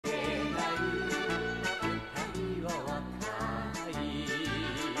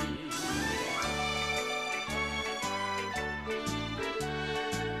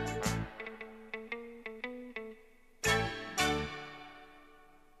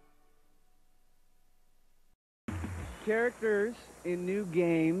characters in new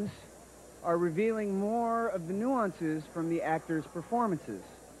games are revealing more of the nuances from the actors' performances.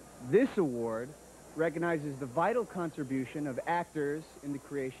 This award recognizes the vital contribution of actors in the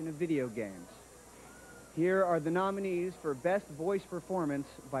creation of video games. Here are the nominees for Best Voice Performance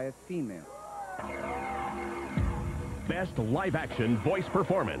by a Female. Best Live-Action Voice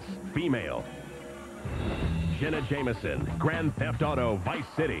Performance, Female. Jenna Jameson, Grand Theft Auto Vice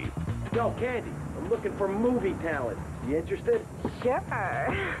City. Yo, Candy, I'm looking for movie talent. You interested? Sure.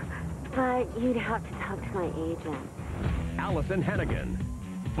 But you'd have to talk to my agent. Allison Hannigan,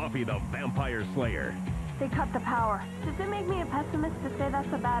 Buffy the Vampire Slayer. They cut the power. Does it make me a pessimist to say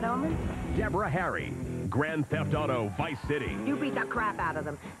that's a bad omen? Deborah Harry, Grand Theft Auto Vice City. You beat the crap out of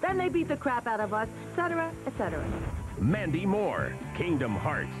them. Then they beat the crap out of us, etc., etc. Mandy Moore, Kingdom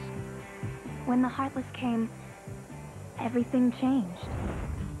Hearts. When the Heartless came, everything changed.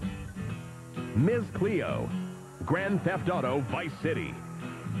 Ms. Cleo, Grand Theft Auto Vice City.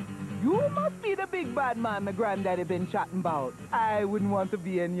 You must be the big bad man my granddaddy been chatting about. I wouldn't want to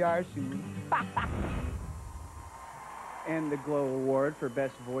be in your shoes. And the Glow Award for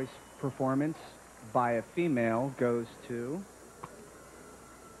Best Voice Performance by a Female goes to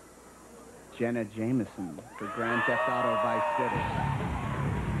Jenna Jameson for Grand Theft Auto Vice City.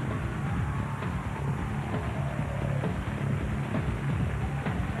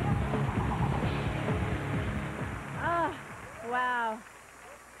 Wow.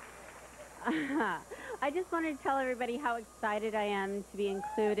 I just wanted to tell everybody how excited I am to be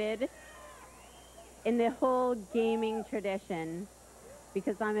included in the whole gaming tradition,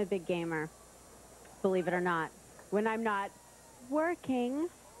 because I'm a big gamer, believe it or not. When I'm not working,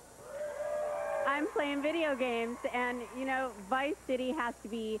 I'm playing video games, and, you know, Vice City has to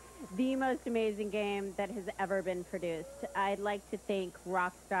be the most amazing game that has ever been produced. I'd like to thank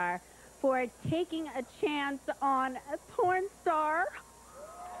Rockstar for taking a chance on a porn star.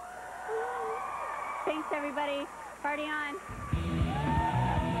 Thanks, everybody. Party on.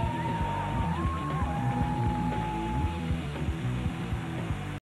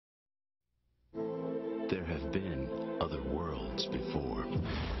 There have been other worlds before.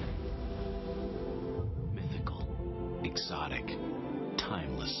 Mythical, exotic,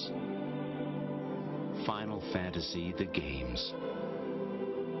 timeless. Final Fantasy, the games.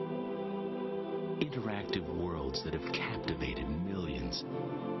 Interactive worlds that have captivated millions,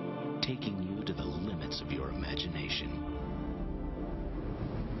 taking you to the limits of your imagination.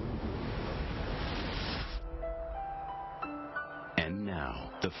 And now,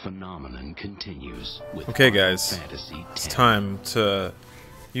 the phenomenon continues with okay, Final guys, Fantasy it's X. time to...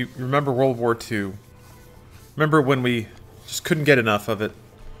 You remember World War II? Remember when we just couldn't get enough of it?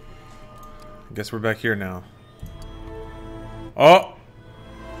 I guess we're back here now. Oh!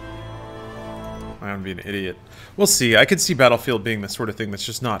 I'm being an idiot. We'll see. I could see Battlefield being the sort of thing that's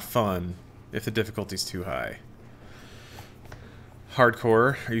just not fun if the difficulty's too high.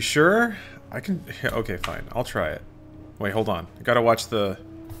 Hardcore. Are you sure? I can... Okay, fine. I'll try it. Wait, hold on. I gotta watch the...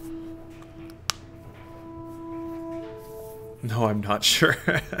 No, I'm not sure.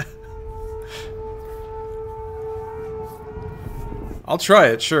 I'll try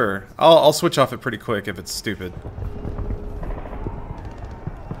it, sure. I'll switch off it pretty quick if it's stupid.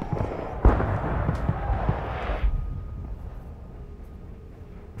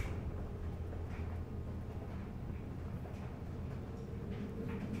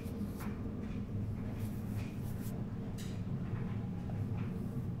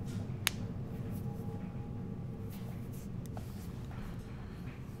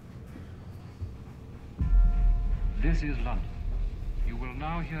 This is London. You will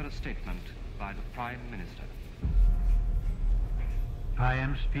now hear a statement by the Prime Minister. I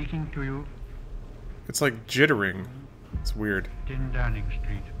am speaking to you. It's like jittering. It's weird. 10 Downing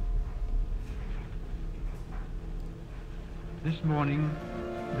Street. This morning,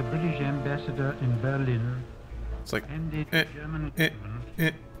 the British ambassador in Berlin handed the German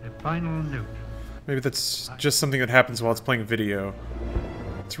government a final note. Maybe that's just something that happens while it's playing video.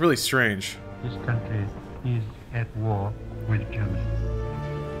 It's really strange. This country is at war with Germany.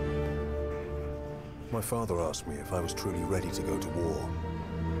 My father asked me if I was truly ready to go to war.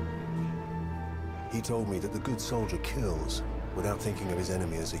 He told me that the good soldier kills without thinking of his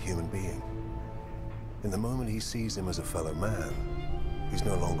enemy as a human being. In the moment he sees him as a fellow man, he's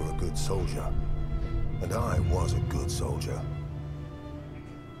no longer a good soldier. And I was a good soldier.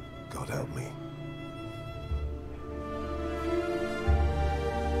 God help me.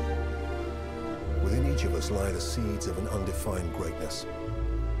 Within each of us lie the seeds of an undefined greatness.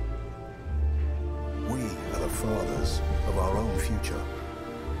 We are the fathers of our own future.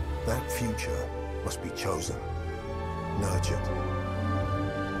 That future must be chosen. nurtured,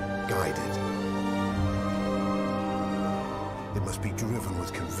 guided. It must be driven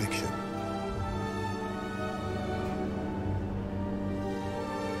with conviction.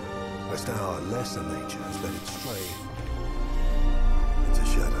 Lest our lesser natures let it stray into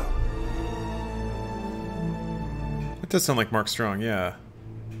shadow. It does sound like Mark Strong, yeah.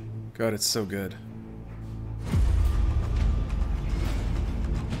 God, it's so good.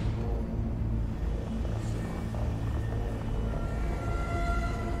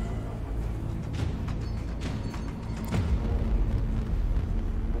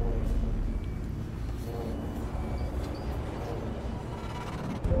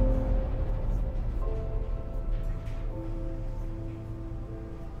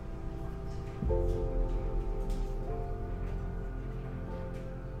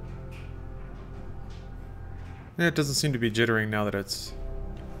 Yeah, it doesn't seem to be jittering now that it's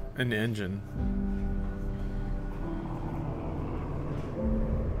an engine.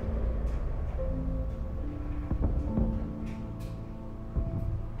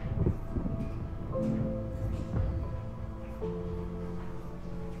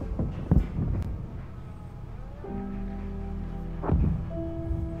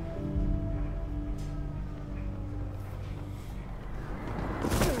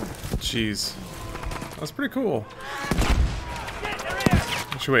 Jeez. That's pretty cool.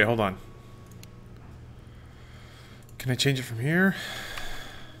 Actually, wait, hold on. Can I change it from here?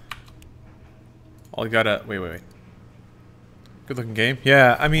 Oh, you gotta... Wait. Good looking game.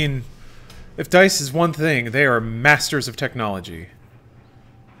 Yeah, I mean, if DICE is one thing, they are masters of technology.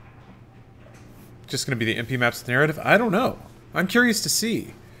 Just gonna be the MP maps narrative? I don't know. I'm curious to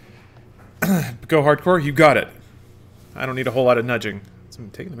see. Go hardcore? You got it. I don't need a whole lot of nudging. So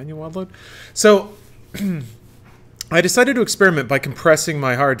I'm taking the menu wild load. So... I decided to experiment by compressing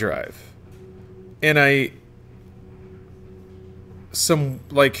my hard drive. And I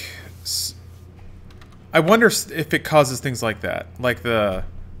wonder if it causes things like that. Like the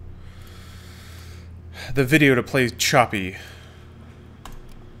video to play choppy.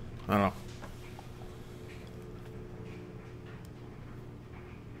 I don't know.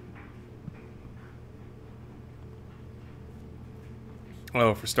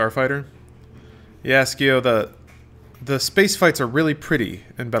 Oh, for Starfighter? Yeah, Skio, the space fights are really pretty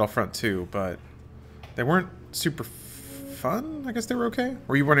in Battlefront 2, but they weren't super fun? I guess they were okay?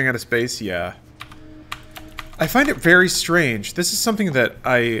 Were you running out of space? Yeah. I find it very strange. This is something that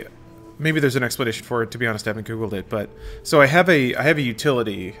maybe there's an explanation for it, to be honest, I haven't Googled it, but... So I have a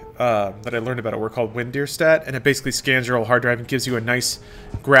utility that I learned about at work called WinDeerStat, and it basically scans your whole hard drive and gives you a nice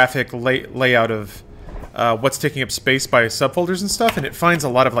graphic layout of what's taking up space by subfolders and stuff, and it finds a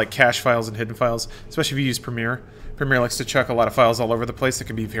lot of like cache files and hidden files, especially if you use Premiere. Premiere likes to chuck a lot of files all over the place that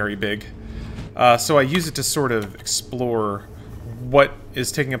can be very big. So I use it to sort of explore what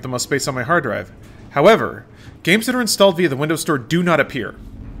is taking up the most space on my hard drive. However, games that are installed via the Windows Store do not appear.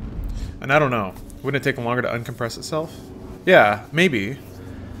 And I don't know. Wouldn't it take longer to uncompress itself? Yeah, maybe.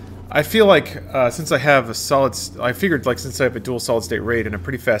 I feel like since I have a since I have a dual solid state RAID and a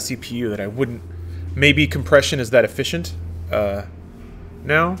pretty fast CPU that I wouldn't... Maybe compression is that efficient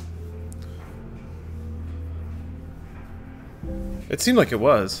now? It seemed like it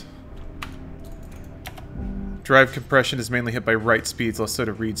was. Drive compression is mainly hit by write speeds, less so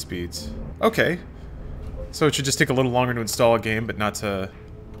to read speeds. Okay. So it should just take a little longer to install a game, but not to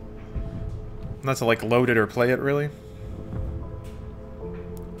like load it or play it, really?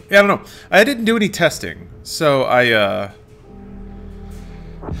 Yeah, I don't know. I didn't do any testing, so I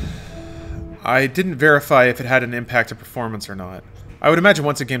didn't verify if it had an impact to performance or not. I would imagine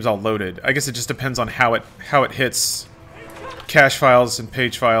once a game's all loaded. I guess it just depends on how it hits cache files and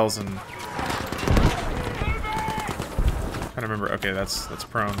page files and... I don't remember. Okay, that's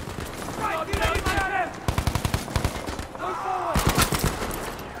prone.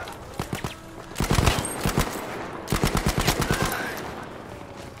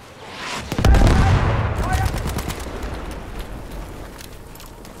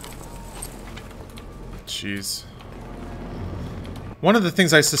 Jeez. One of the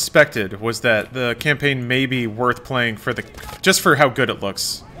things I suspected was that the campaign may be worth playing for just for how good it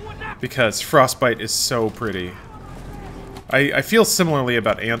looks, because Frostbite is so pretty. I feel similarly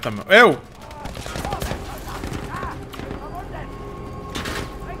about Anthem. Oh!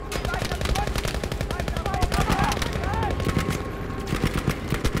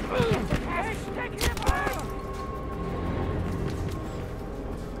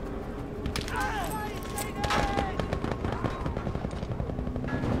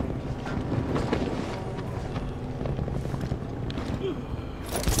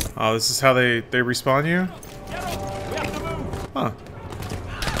 Oh, this is how they respawn you? Huh.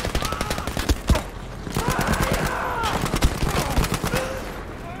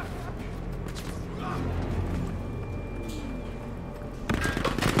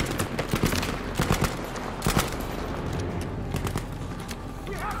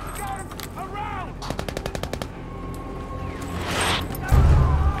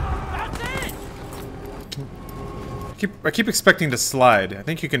 I keep expecting to slide. I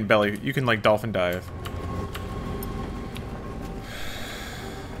think you can like dolphin dive.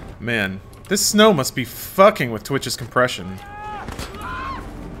 Man, this snow must be fucking with Twitch's compression.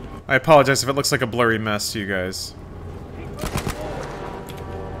 I apologize if it looks like a blurry mess to you guys.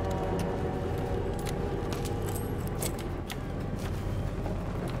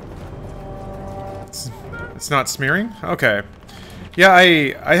 It's not smearing? Okay. Yeah,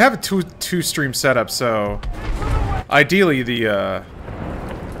 I have a two stream setup, so ideally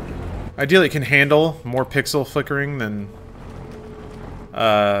ideally it can handle more pixel flickering than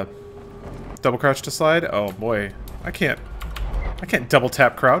double crouch to slide. Oh boy, I can't double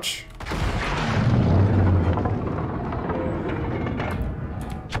tap crouch.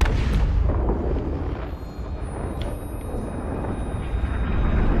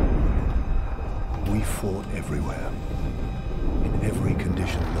 We fought everywhere, in every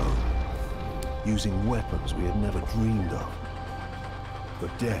condition known, using weapons we had never dreamed of.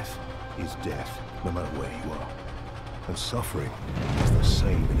 But death is death, no matter where you are. And suffering is the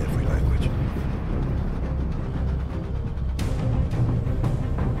same in every language.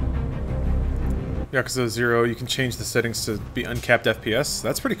 Yeah, because of 0, you can change the settings to be uncapped FPS.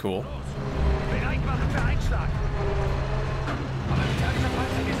 That's pretty cool.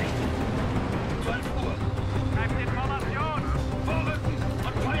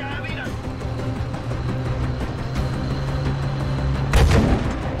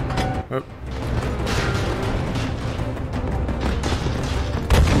 Oh.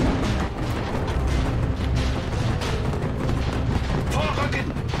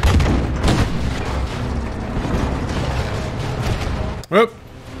 Whoop.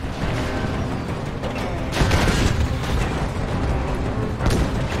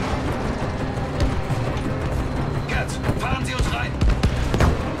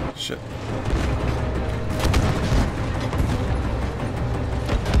 Shit.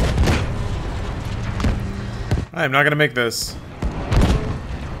 I am not gonna make this.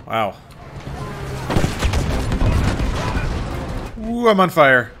 Wow. Ooh, I'm on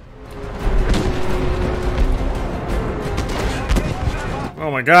fire. Oh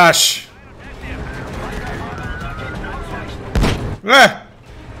my gosh. Ah!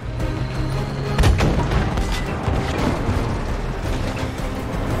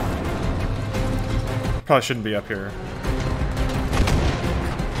 Probably shouldn't be up here.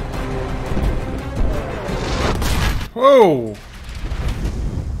 Whoa!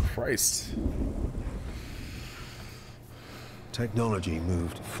 Christ. Technology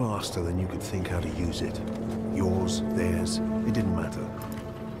moved faster than you could think how to use it. Yours, theirs, it didn't matter.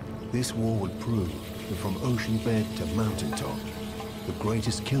 This war would prove that from ocean bed to mountaintop, the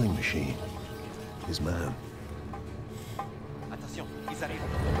greatest killing machine is man.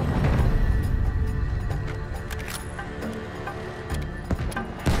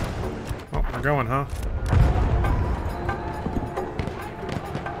 Oh, we're going, huh?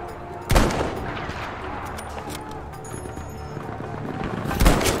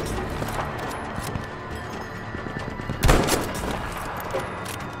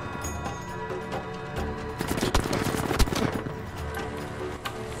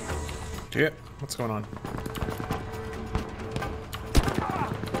 Yeah, what's going on?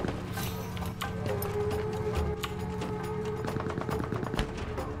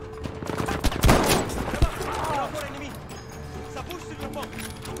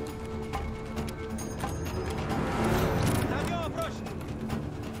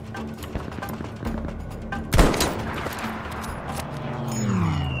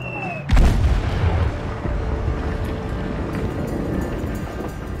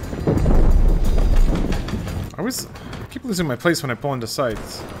 I keep losing my place when I pull into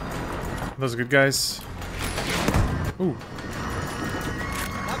sights. Are those good guys? Ooh.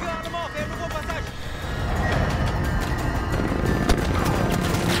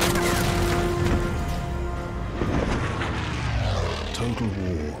 Total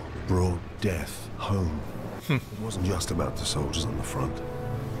war brought death home. It wasn't just about the soldiers on the front.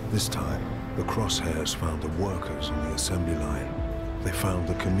 This time, the crosshairs found the workers on the assembly line. They found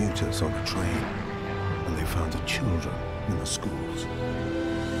the commuters on the train. And they found the children in the schools.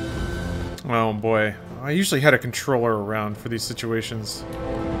 Oh boy. I usually had a controller around for these situations.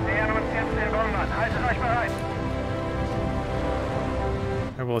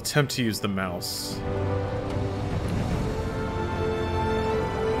 I will attempt to use the mouse.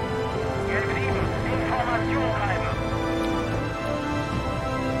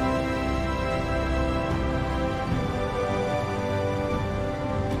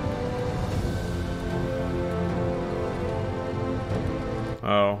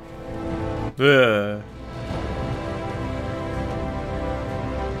 Oh. Ugh.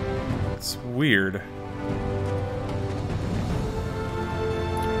 It's weird.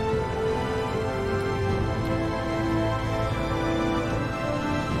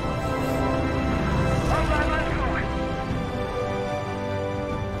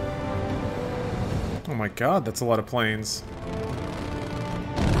 Oh my god, that's a lot of planes.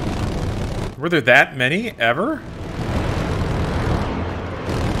 Were there that many ever?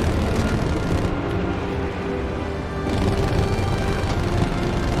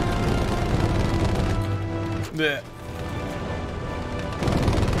 Blech.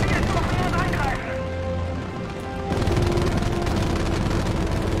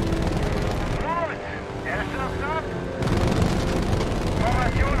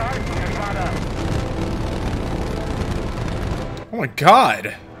 Oh my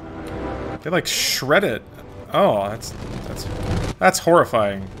god! They like shred it. Oh, that's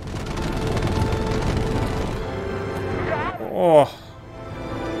horrifying. Oh.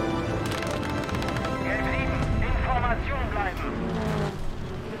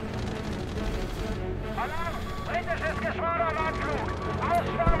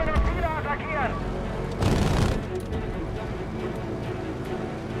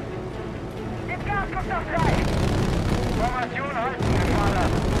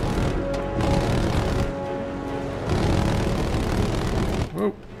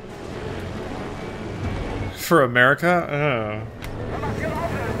 Whoa. For America?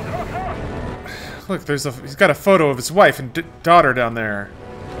 Look, he's got a photo of his wife and daughter down there.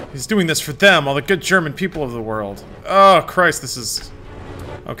 He's doing this for them, all the good German people of the world. Oh, Christ, this is...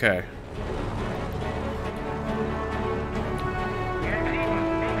 Okay.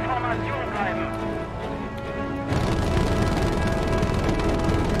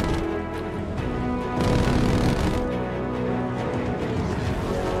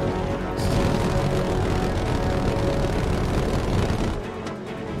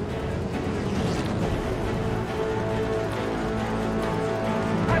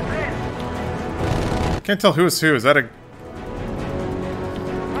 Can't tell who is who. Is that a...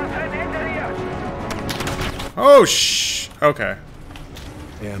 Oh, shh. Okay.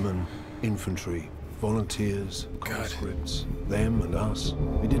 Airmen, infantry, volunteers, conscripts, them and us.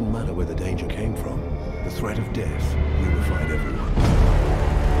 It didn't matter where the danger came from. The threat of death unified everyone.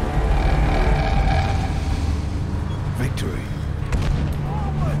 Victory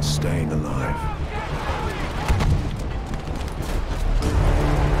and staying alive.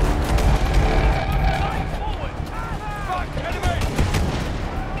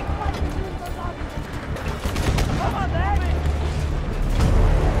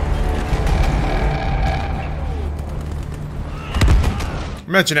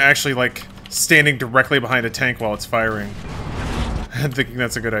 Imagine actually, like, standing directly behind a tank while it's firing. And thinking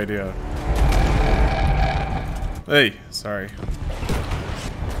that's a good idea. Hey, sorry.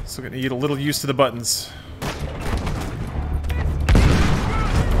 Still gonna get a little used to the buttons.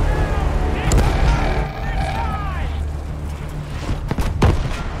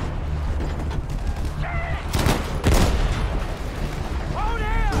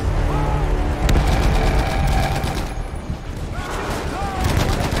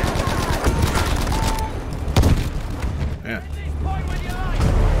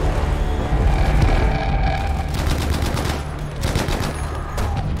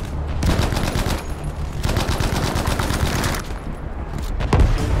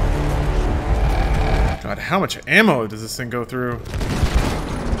 How much ammo does this thing go through?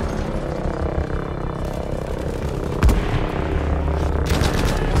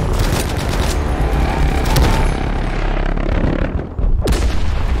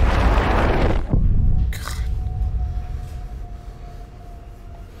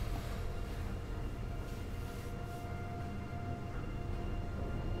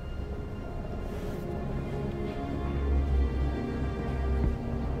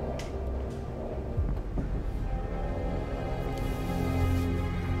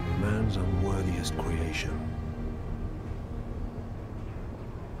 Unworthiest creation.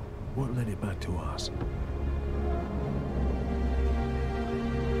 What led it back to us?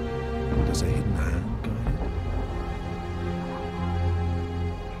 Does a hidden hand guide it?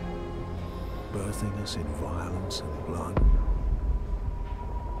 Birthing us in violence and blood?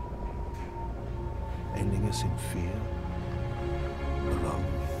 Ending us in fear?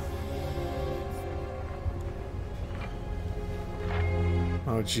 Alone?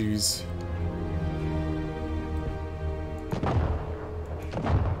 Oh, jeez.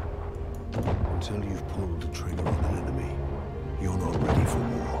 Until you've pulled the trigger on an enemy, you're not ready for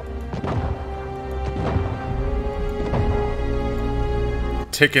war.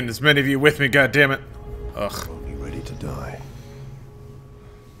 Taking as many of you with me, goddammit. Ugh. Only ready to die.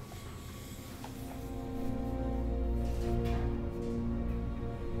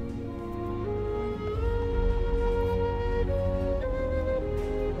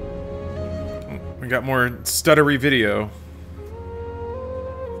 We got more stuttery video.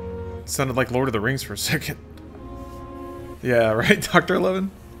 It sounded like Lord of the Rings for a second. Yeah, right, Dr. Eleven?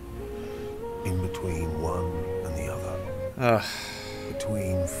 In between one and the other. Ugh.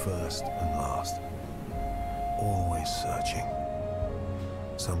 Between first and last. Always searching.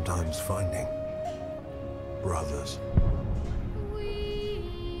 Sometimes finding. Brothers.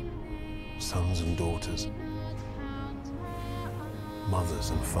 Sons and daughters.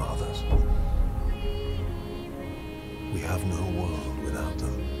 Mothers and fathers. We have no world without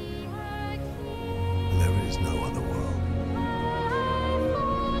them. There is no other world.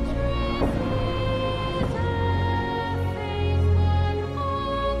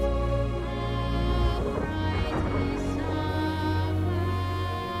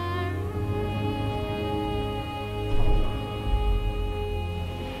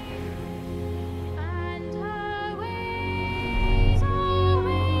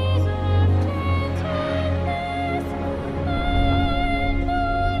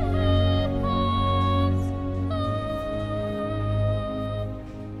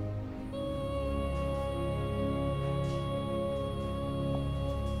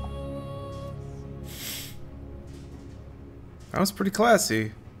 That was pretty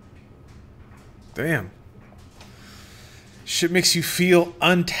classy. Damn. Shit makes you feel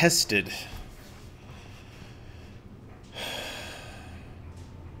untested.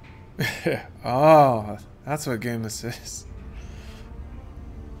 Oh, that's what game this is.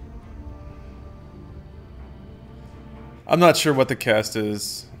 I'm not sure what the cast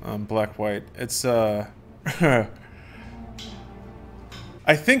is on Black White. It's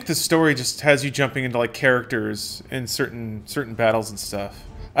I think the story just has you jumping into like characters in certain battles and stuff.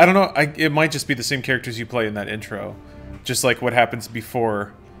 I don't know. It might just be the same characters you play in that intro, just like what happens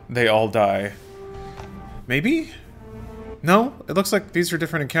before they all die. Maybe? No, it looks like these are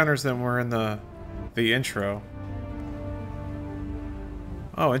different encounters than were in the intro.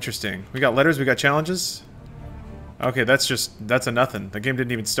 Oh, interesting. We got letters. We got challenges. Okay, that's a nothing. The game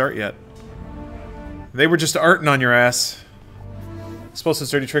didn't even start yet. They were just arting on your ass. Explosive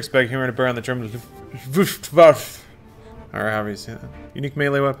dirty tricks, bag humor, and a bear on the German. Alright, how do you see that? Unique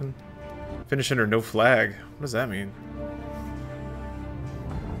melee weapon. Finish under no flag. What does that mean?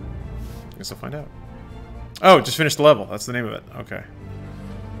 Guess I'll find out. Oh, just finish the level. That's the name of it. Okay.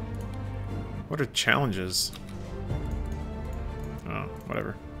 What are challenges? Oh,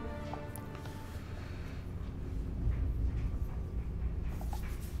 whatever.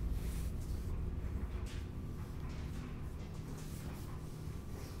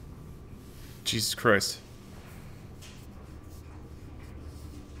 Jesus Christ.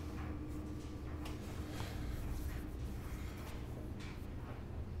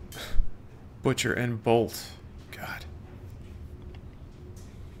 Butcher and bolt. God.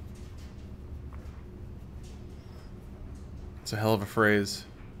 It's a hell of a phrase.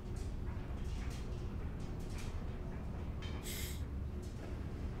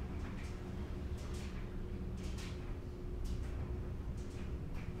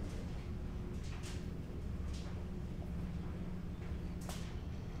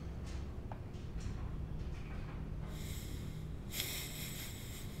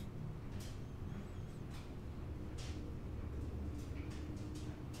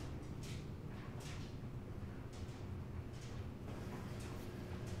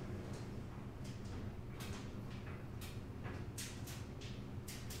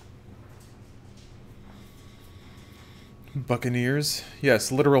 Buccaneers?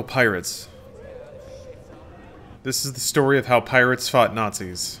 Yes, literal pirates. This is the story of how pirates fought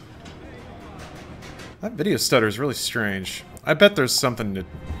Nazis. That video stutter is really strange. I bet there's something to,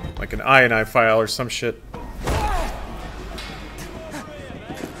 like an INI file or some shit.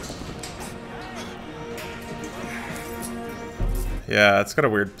 Yeah, it's got a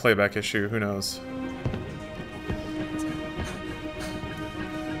weird playback issue, who knows.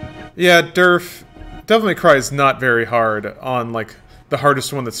 Yeah, Durf. Devil May Cry is not very hard on, like, the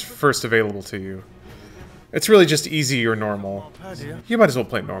hardest one that's first available to you. It's really just easy or normal. You might as well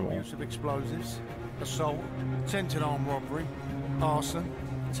play normal. Use of explosives, assault, attempted armed robbery, arson,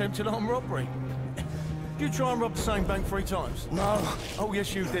 attempted armed robbery. You try and rob the same bank 3 times? No. Oh,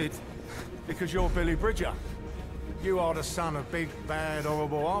 yes, you did. Because you're Billy Bridger. You are the son of big, bad,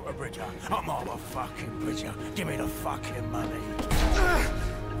 horrible Arthur Bridger. I'm Arthur fucking Bridger. Give me the fucking money.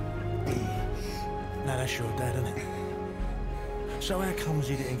 Now that's your dad, isn't it? So how comes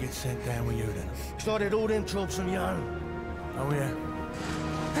he didn't get sent down with you then? Because I did all them jobs on your own. Oh, yeah?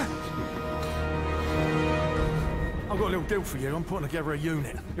 I've got a little deal for you. I'm putting together a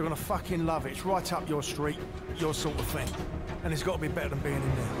unit. You're gonna fucking love it. It's right up your street, your sort of thing. And it's got to be better than being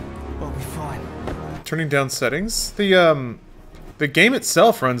in there. I'll be fine. Turning down settings. The game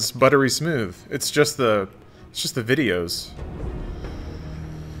itself runs buttery smooth. It's just the videos.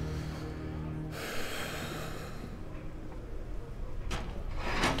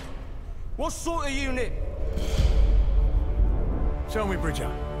 What sort of unit? Tell me,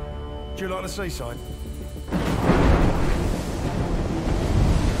 Bridger. Do you like the seaside?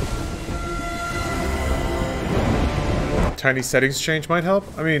 Tiny settings change might help.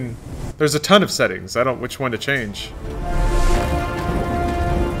 I mean, there's a ton of settings. I don't know which one to change.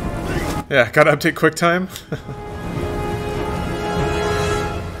 Yeah, gotta update QuickTime.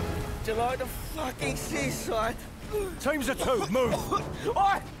 Do you like the fucking seaside? Teams of 2, move.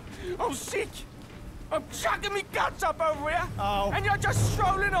 Oi! I'm sick. I'm chucking me guts up over here. Oh. And you're just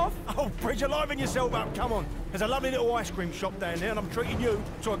strolling off. Oh, Bridger, liven yourself up. Come on. There's a lovely little ice cream shop down there, and I'm treating you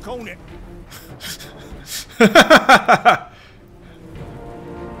to a cornet.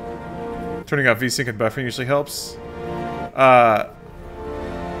 Turning off VSync and buffering usually helps.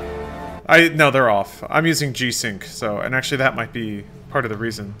 No, they're off. I'm using G-Sync, so, and actually that might be part of the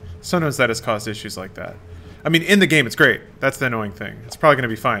reason. Sometimes that has caused issues like that. I mean, in the game, it's great. That's the annoying thing. It's probably going to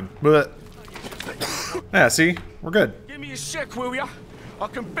be fine. But yeah, see? We're good. Give me a sec, will ya? I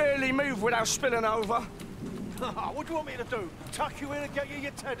can barely move without spilling over. What do you want me to do? Tuck you in and get you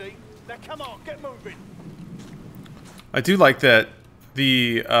your teddy? Now come on, get moving. I do like that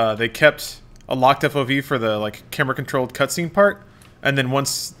they kept a locked FOV for the like camera-controlled cutscene part, and then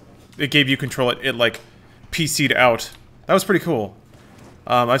once it gave you control, it like PC'd out. That was pretty cool.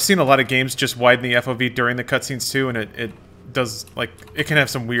 I've seen a lot of games just widen the FOV during the cutscenes too, and it does, like, it can have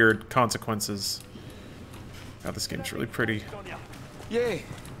some weird consequences. God, this game's really pretty. Yeah,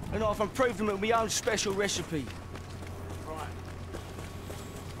 and I've improved them with my own special recipe. Right.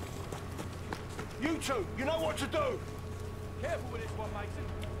 You two, you know what to do. Careful with this one, Mason.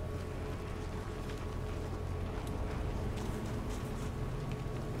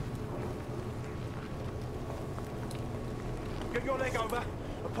 Get your leg over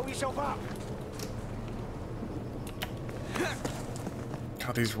and pull yourself up.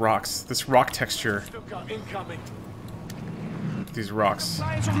 God, these rocks. This rock texture. Incoming. These rocks.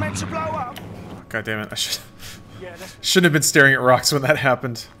 Planes were meant to blow up. God damn it. I shouldn't have been staring at rocks when that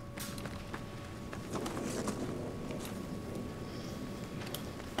happened.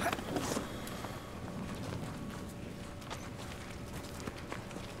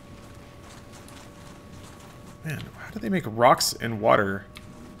 Man, how do they make rocks in water?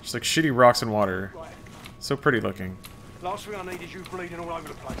 Just like shitty rocks in water. Right. So pretty looking. Last thing I need is you bleeding all over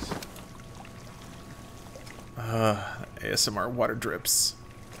the place. ASMR water drips.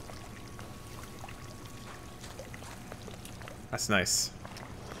 That's nice.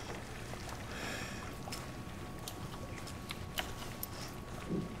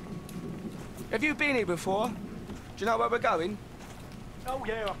 Have you been here before? Do you know where we're going? Oh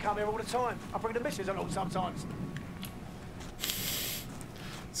yeah, I come here all the time. I bring the missus along sometimes.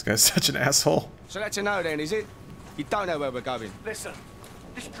 This guy's such an asshole. So that's a no then, is it? You don't know where we're going? Listen,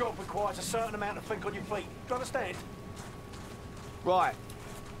 this job requires a certain amount of think on your feet. Do you understand? Right.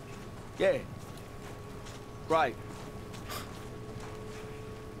 Yeah. Great.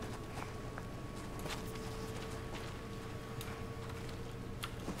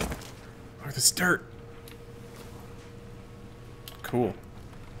 Look at this dirt. Cool.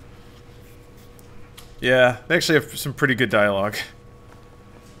 Yeah, they actually have some pretty good dialogue.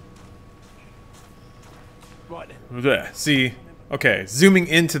 Right then. Blech. See, okay, zooming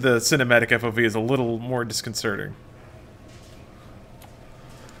into the cinematic FOV is a little more disconcerting.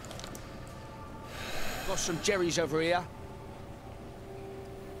 Got some jerrys over here.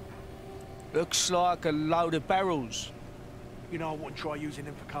 Looks like a load of barrels. You know, I wouldn't try using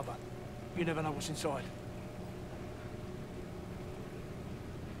them for cover. You never know what's inside.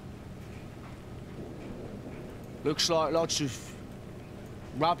 Looks like lots of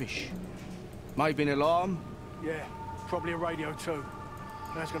rubbish. Maybe an alarm. Yeah, probably a radio too.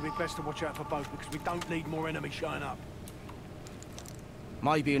 Now it's going to be best to watch out for both because we don't need more enemies showing up.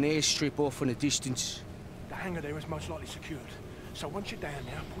 Maybe an airstrip off in the distance. The hangar there is most likely secured. So once you're down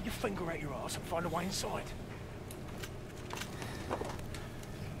there, pull your finger out your ass and find a way inside.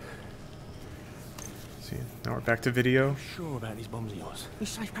 See, now we're back to video. Sure about these bombs of yours? These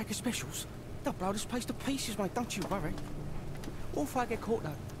safe pack of specials? They'll blow this place to pieces, mate. Don't you worry. What if I get caught, though?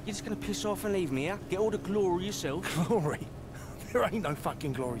 You're just gonna piss off and leave me, yeah? Get all the glory yourself? Glory? There ain't no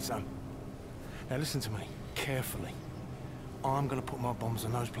fucking glory, son. Now listen to me, carefully. I'm gonna put my bombs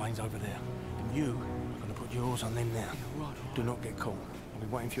on those planes over there. And you are gonna put yours on them now. Right. Do not get caught. I'll be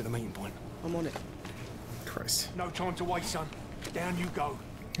waiting for you at the meeting point. I'm on it. Christ. No time to waste, son. Down you go.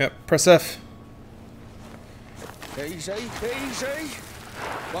 Yep, press F. Easy, easy.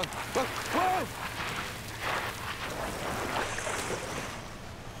 Whoa, whoa, whoa!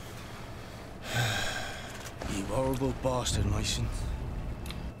 You horrible bastard, Mason.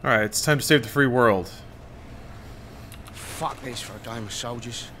 Alright, it's time to save the free world. Fuck this for a game of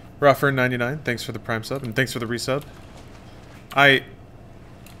soldiers. Ruffer99, thanks for the Prime sub, and thanks for the resub. I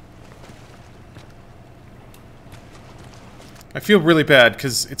feel really bad,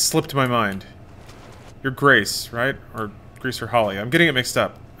 because it slipped my mind. You're Grace, right? Or Grace or Holly. I'm getting it mixed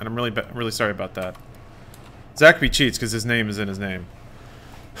up, and I'm really sorry about that. Zachby cheats, because his name is in his name.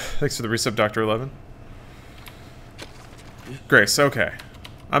 Thanks for the resub, Dr. 11. Grace, okay.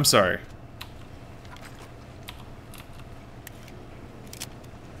 I'm sorry.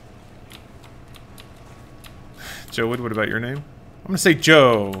 Joe Wood, what about your name? I'm gonna say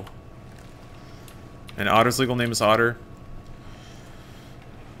Joe. And Otter's legal name is Otter.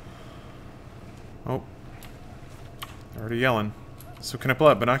 Oh. Already yelling. So can I pull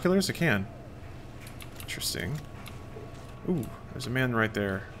out binoculars? I can. Interesting. Ooh, there's a man right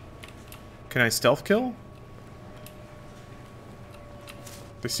there. Can I stealth kill?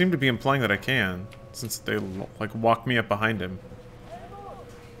 They seem to be implying that I can, since they, like, walk me up behind him.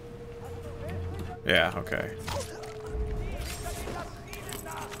 Yeah, okay.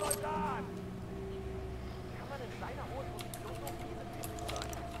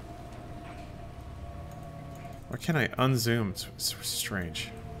 Why can't I unzoom? It's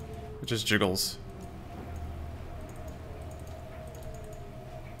strange. It just jiggles.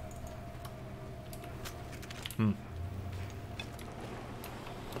 Hmm.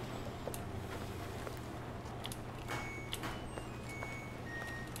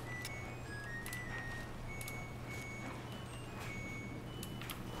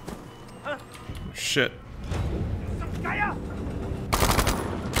 Shit.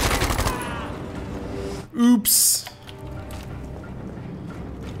 Oops.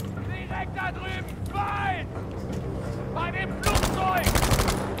 Direkt da drüben, zwei! Bei dem Flugzeug!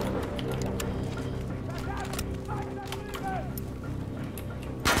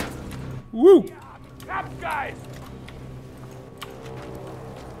 Woo! Kampfgeist!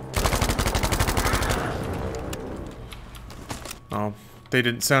 Oh, they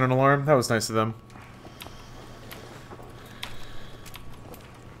didn't sound an alarm? That was nice of them.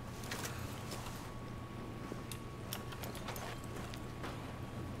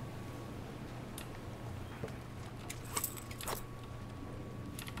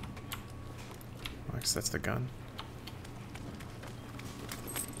 I guess that's the gun.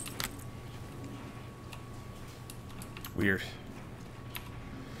 Weird.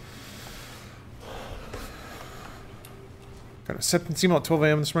 Got acceptance email at 12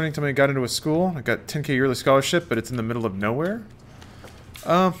 a.m. this morning. Telling me I got into a school. I got 10K yearly scholarship, but it's in the middle of nowhere.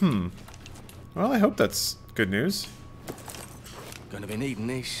 Well, I hope that's good news. Gonna be needing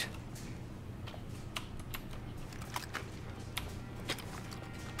this.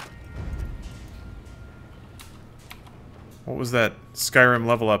 What was that Skyrim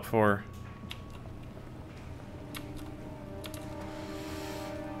level up for?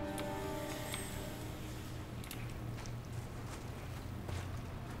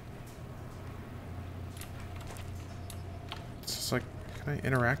 It's just like, can I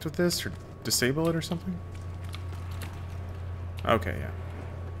interact with this or disable it or something? Okay, yeah.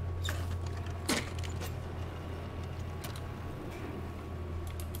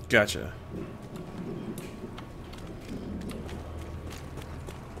 Gotcha.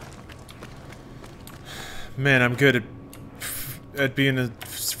 Man, I'm good at being a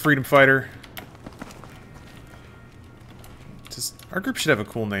freedom fighter. Just, our group should have a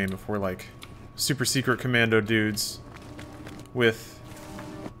cool name if we're like super secret commando dudes with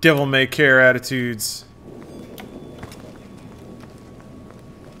devil may care attitudes.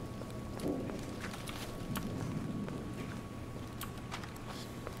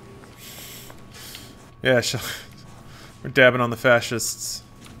 Yeah, we're dabbing on the fascists.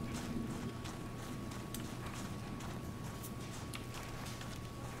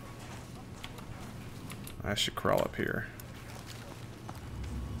 I should crawl up here.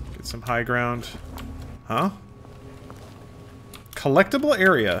 Some high ground. Huh? Collectible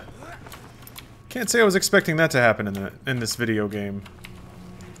area. Can't say I was expecting that to happen in this video game.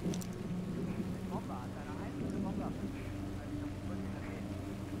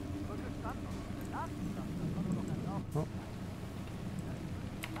 Oh.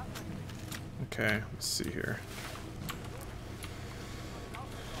 Okay, let's see here.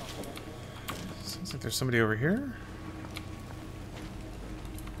 Seems like there's somebody over here.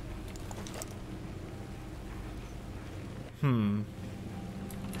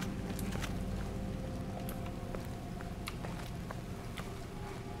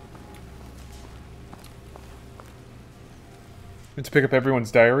 To pick up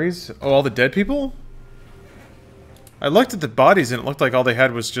everyone's diaries? Oh, all the dead people? I looked at the bodies and it looked like all they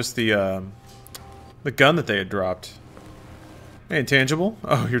had was just the gun that they had dropped. Hey, intangible?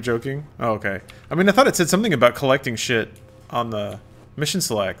 Oh, you're joking? Oh, okay. I mean, I thought it said something about collecting shit on the mission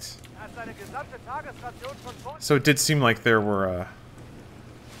select. So it did seem like there were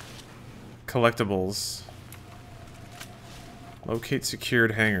collectibles. Locate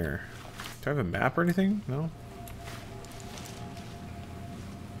secured hangar. Do I have a map or anything? No?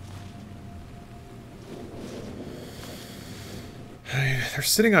 They're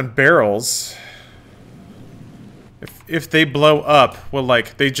sitting on barrels. If they blow up, will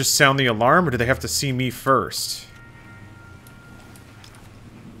like they just sound the alarm, or do they have to see me first?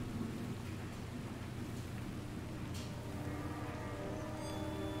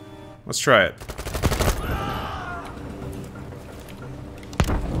 Let's try it.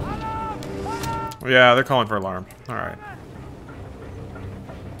 Yeah, they're calling for alarm. All right.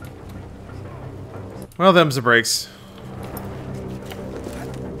 Well, them's the breaks.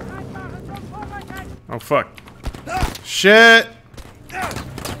 Oh, fuck. Shit!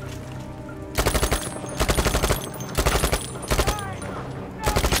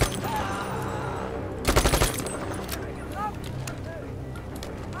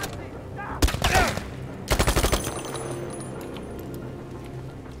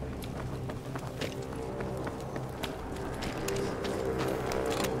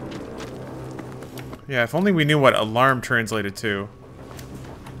 Yeah, if only we knew what alarm translated to.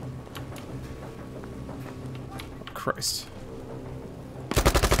 Christ.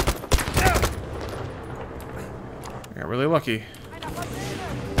 I got really lucky.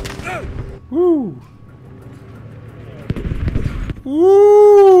 Woo!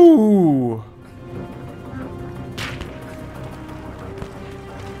 Woo!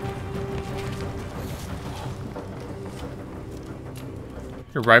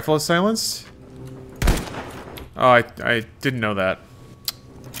 Your rifle is silenced? Oh, I didn't know that.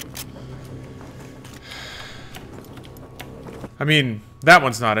 I mean, that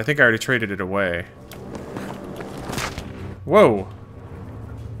one's not. I think I already traded it away. Whoa.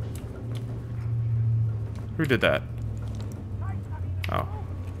 Who did that? Oh.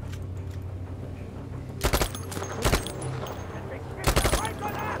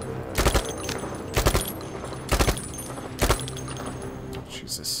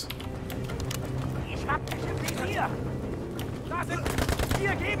 Jesus.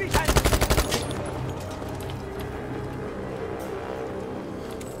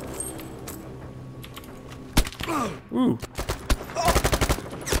 Ooh.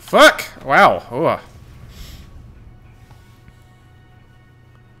 Fuck! Wow. Ugh.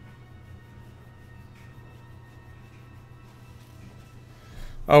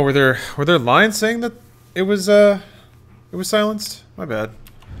 Oh, were there lines saying that it was silenced? My bad.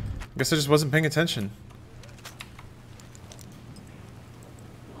 I guess I just wasn't paying attention.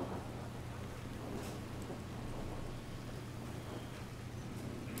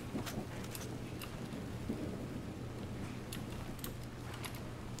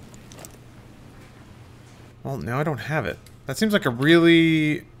 Well, now I don't have it. That seems like a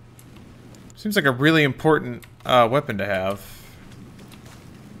really important weapon to have.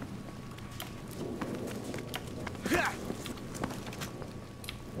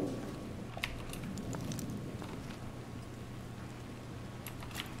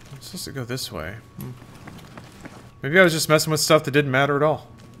 I'm supposed to go this way. Maybe I was just messing with stuff that didn't matter at all.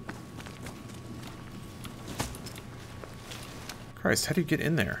 Christ, how do you get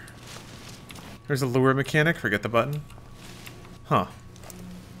in there? There's a lure mechanic. Forget the button. Huh.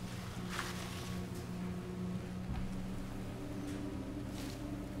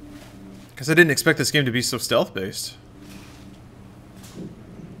 Because I didn't expect this game to be so stealth-based.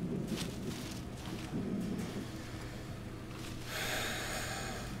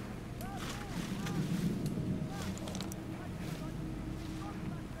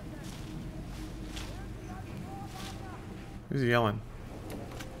 Who's yelling?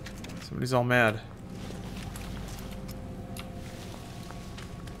 Somebody's all mad.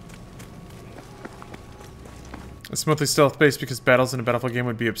 It's mostly stealth-based because battles in a Battlefield game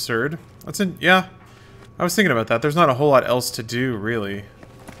would be absurd. Yeah. I was thinking about that. There's not a whole lot else to do, really.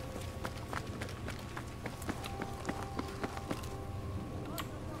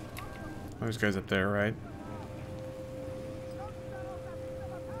 There's guys up there, right?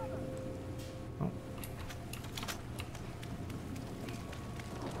 Oh.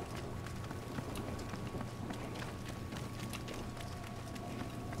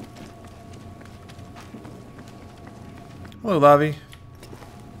 Hello, Lavi.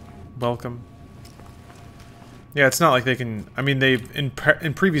 Welcome. Yeah, it's not like they can... I mean, they've...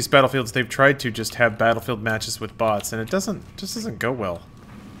 In previous Battlefields, they've tried to just have Battlefield matches with bots, and it just doesn't go well.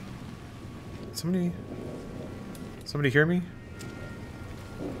 Somebody hear me?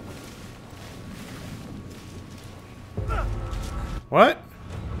 What?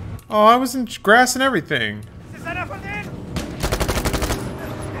 Oh, I was in grass and everything.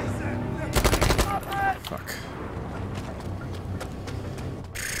 Fuck.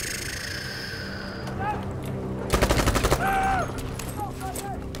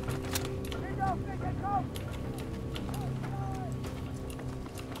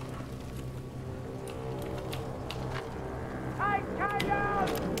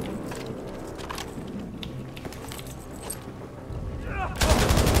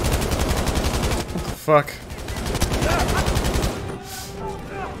 Fuck.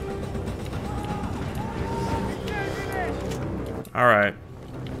 Alright.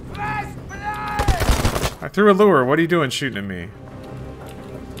 I threw a lure. What are you doing shooting at me?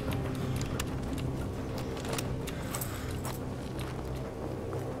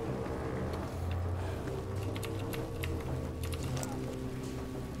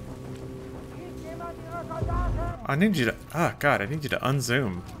 I need you to... Ah, God, I need you to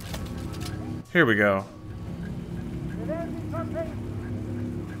unzoom. Here we go.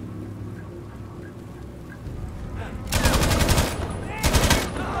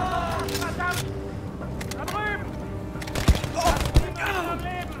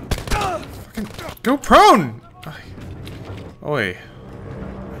 Fucking go prone! Oi.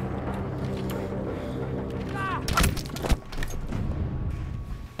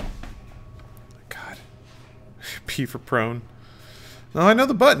 God. P for prone. No, I know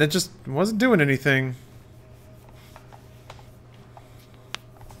the button. It just wasn't doing anything.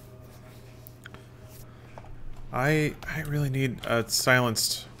 I really need a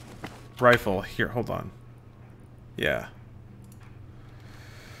silenced rifle. Here, hold on. Yeah.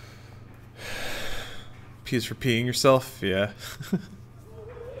 P is for peeing yourself? Yeah.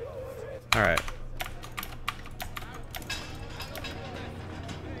 Alright.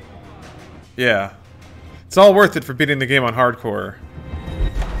 Yeah. It's all worth it for beating the game on hardcore.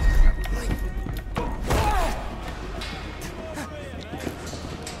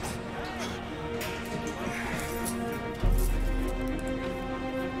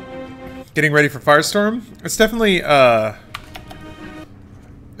 Getting ready for Firestorm? It's definitely, it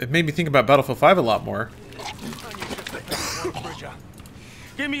made me think about Battlefield 5 a lot more.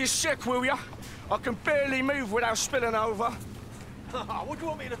 Give me a sec, will ya? I can barely move without spilling over. What do you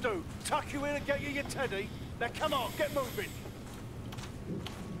want me to do? Tuck you in and get you your teddy? Now come on, get moving.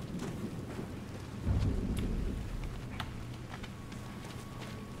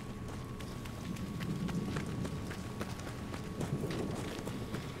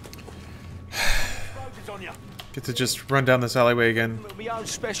 Get to just run down this alleyway again. My own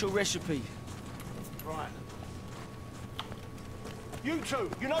special recipe. Right. You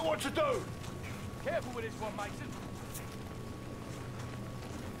two, you know what to do. Careful with this one, Mason.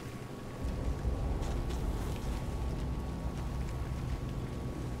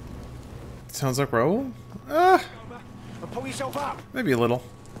 Sounds like Raoul? Pull yourself up. Maybe a little.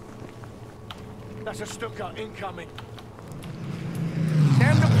 That's a Stuka incoming.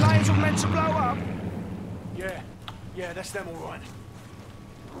 Them the planes were meant to blow up? Yeah, that's them all right.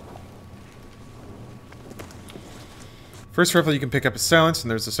 First rifle you can pick up is silence,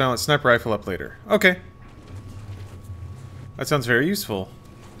 and there's a silent sniper rifle up later. Okay. That sounds very useful.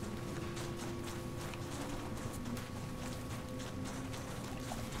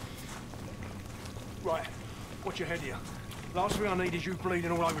 Right, watch your head here. Last thing I need is you bleeding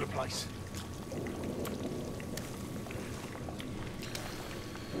all over the place.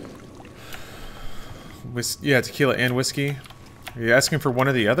 Yeah, tequila and whiskey. Are you asking for one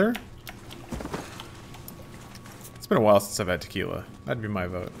or the other? It's been a while since I've had tequila. That'd be my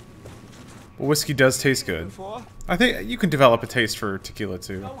vote. But whiskey does taste good. I think you can develop a taste for tequila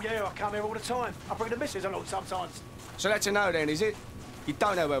too. Oh yeah, I come here all the time. I bring the missus along sometimes. So that's a no then, is it? You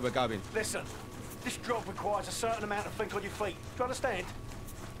don't know where we're going. Listen, this job requires a certain amount of think on your feet. Do you understand?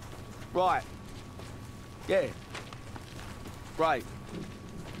 Right. Yeah. Right.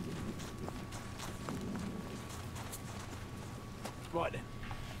 Right then.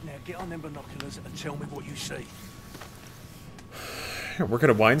 Now get on them binoculars and tell me what you see. Work at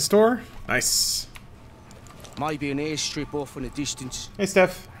a wine store? Nice. Maybe an airstrip off in the distance. Hey,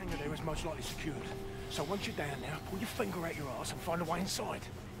 Steph. The hangar there is most likely secured. So once you're down there, pull your finger out your ass and find a way inside.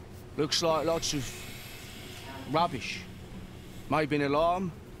 Looks like lots of rubbish. Maybe an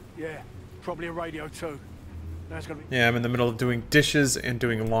alarm. Yeah, probably a radio too. That's gonna be... Yeah, I'm in the middle of doing dishes and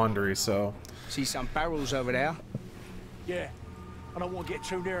doing laundry, so... See some barrels over there? Yeah. I don't want to get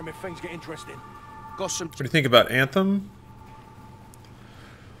too near them if things get interesting. Got some... What do you think about Anthem?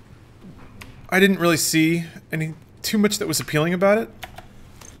 I didn't really see too much that was appealing about it,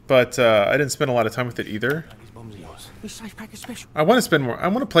 but I didn't spend a lot of time with it either. I want to spend more. I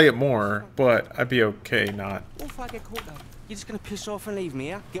want to play it more, but I'd be okay not. What if I get caught though? You're just gonna piss off and leave me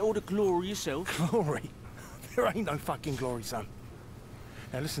here? Get all the glory yourself? Glory? There ain't no fucking glory, son.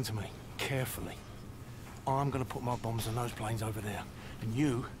 Now listen to me, carefully. I'm gonna put my bombs on those planes over there, and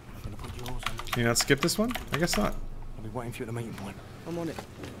you are gonna put yours on... Can you not skip this one? I guess not. I'll be waiting for you at the meeting point. I'm on it.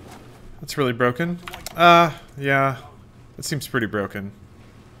 That's really broken. Yeah. It seems pretty broken.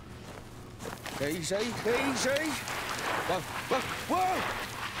 Easy, easy. Whoa, whoa, whoa!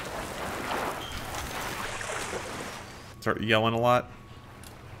 Start yelling a lot.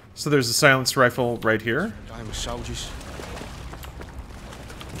 So there's a silenced rifle right here. Game of soldiers.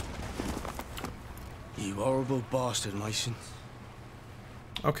 You horrible bastard, Mason.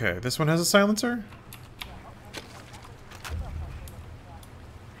 Okay, this one has a silencer?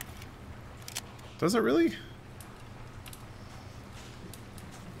 Does it really?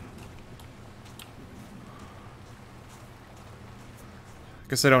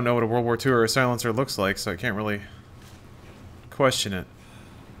 Guess I don't know what a World War II or a silencer looks like, so I can't really question it.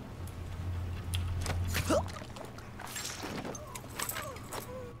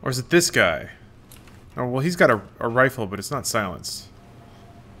 Or is it this guy? Oh, well, he's got a rifle, but it's not silenced.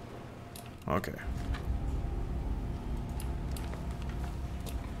 Okay.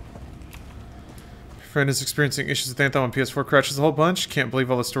 Friend is experiencing issues with Anthem on PS4, crashes a whole bunch. Can't believe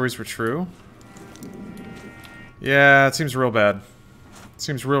all the stories were true. Yeah, it seems real bad. It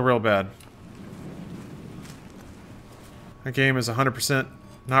seems real bad. That game is 100%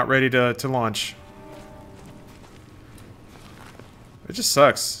 not ready to launch. It just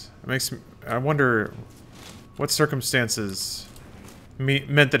sucks. It makes me... I wonder what circumstances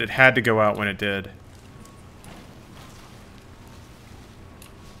meant that it had to go out when it did.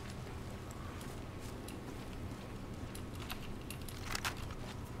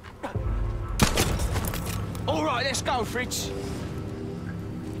 All right, let's go, Fritz.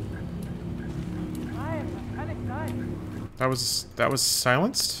 That was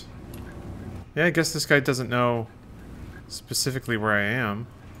silenced? Yeah, I guess this guy doesn't know specifically where I am.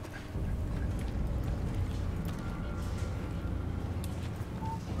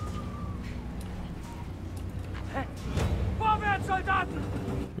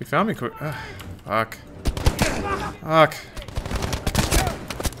 You found me quick. Fuck. Fuck.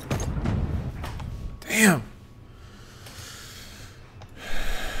 Damn.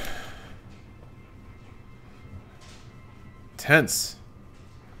 Tense.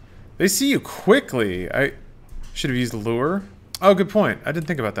 They see you quickly. I should have used the lure. Oh, good point. I didn't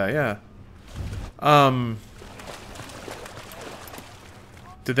think about that. Yeah.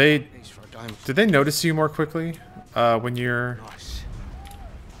 Did they notice you more quickly when you're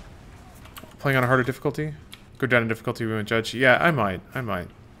playing on a harder difficulty? Go down in difficulty, we won't judge. Yeah, I might.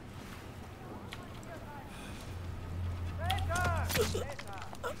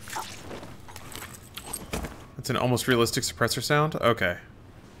 It's an almost realistic suppressor sound? Okay.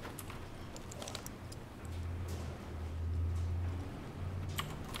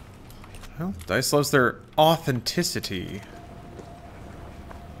 Well, DICE loves their authenticity.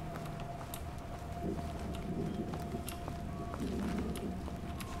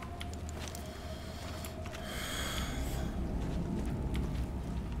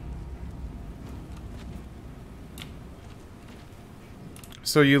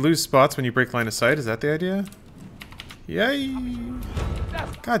 So you lose spots when you break line of sight, is that the idea? Yay!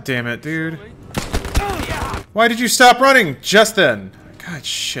 God damn it, dude. Why did you stop running just then? God,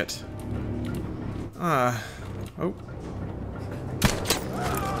 shit. Oh.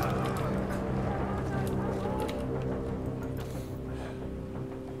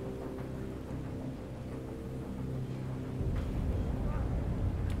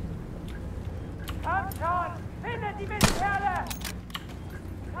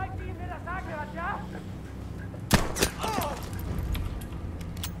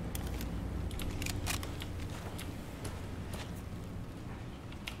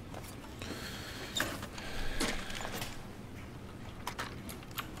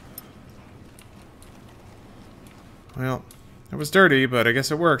 Well, it was dirty, but I guess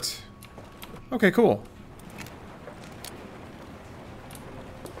it worked. Okay, cool.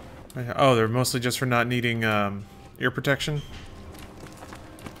 Oh, they're mostly just for not needing ear protection?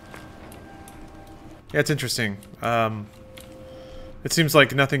 Yeah, it's interesting. It seems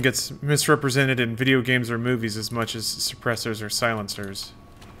like nothing gets misrepresented in video games or movies as much as suppressors or silencers.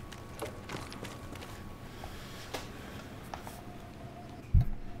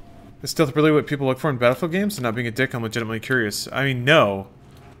 Is stealth really what people look for in Battlefield games? And not being a dick, I'm legitimately curious. I mean, no.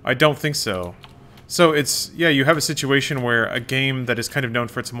 I don't think so. So it's, yeah, you have a situation where a game that is kind of known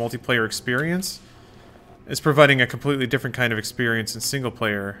for its multiplayer experience is providing a completely different kind of experience in single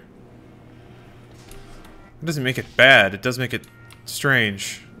player. It doesn't make it bad, it does make it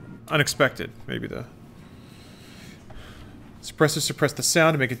strange. Unexpected, maybe the... Suppressors suppress the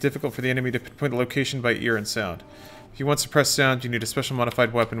sound to make it difficult for the enemy to pinpoint a location by ear and sound. If you want suppressed sound, you need a special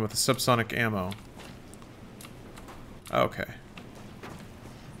modified weapon with a subsonic ammo. Okay.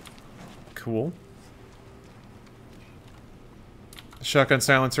 Cool. The shotgun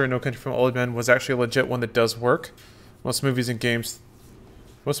silencer in No Country for Old Men was actually a legit one that does work. Most movies and games,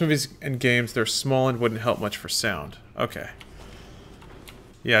 they're small and wouldn't help much for sound. Okay.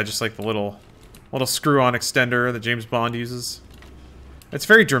 Yeah, just like the little screw-on extender that James Bond uses. It's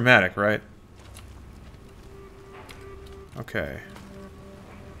very dramatic, right? Okay.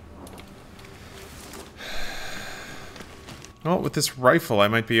 Well, with this rifle, I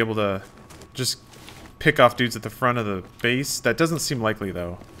might be able to just pick off dudes at the front of the base. That doesn't seem likely,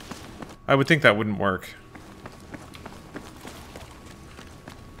 though. I would think that wouldn't work.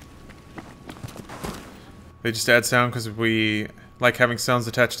 They just add sound because we like having sounds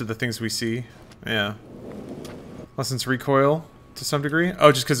attached to the things we see. Yeah. Lessens recoil to some degree.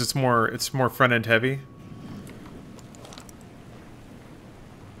 Oh, just because it's more front-end heavy.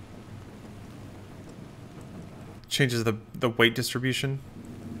 Changes the weight distribution.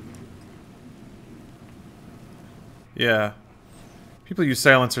 Yeah. People use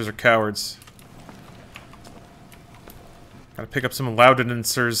silencers are cowards. Gotta pick up some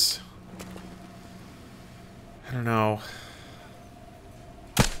loudensers. I don't know.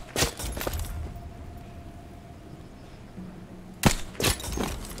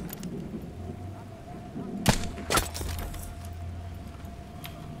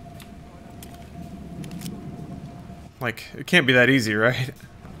 Like, it can't be that easy, right?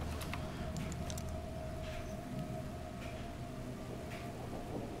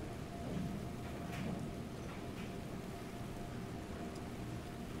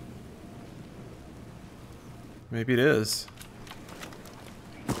 Maybe it is.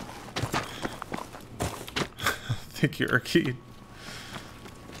 Thank you, Urkeed.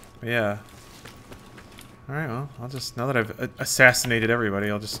 Yeah. Alright, well, I'll just, now that I've assassinated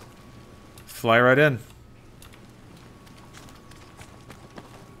everybody, I'll just fly right in.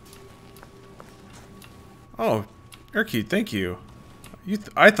 Oh, Urkeed, thank you.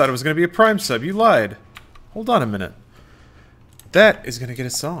 I thought it was going to be a Prime sub. You lied. Hold on a minute. That is going to get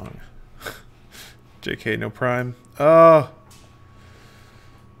a song. JK, no Prime. Oh.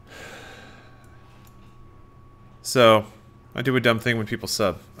 So, I do a dumb thing when people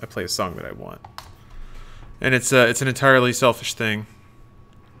sub. I play a song that I want. And it's an entirely selfish thing.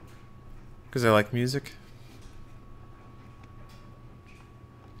 Because I like music.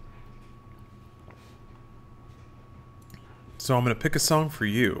 So I'm going to pick a song for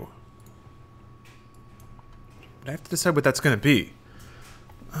you. But I have to decide what that's going to be.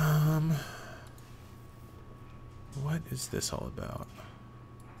 What is this all about?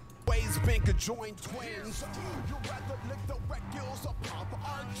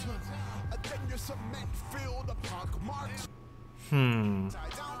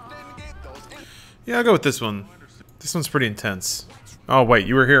 Yeah, I'll go with this one. This one's pretty intense. Oh, wait,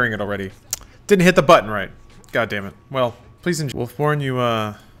 you were hearing it already. Didn't hit the button right. God damn it. Well, please enjoy. Wolfborn, you,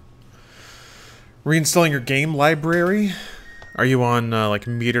 reinstalling your game library? Are you on, like,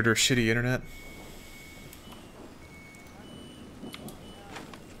 metered or shitty internet?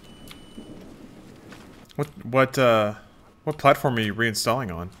 What platform are you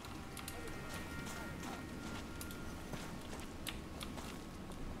reinstalling on?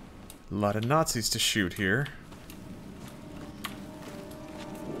 A lot of Nazis to shoot here.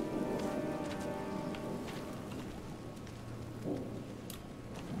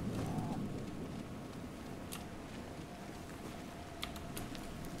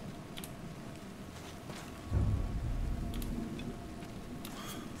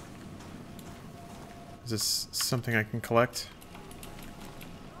 Is this something I can collect?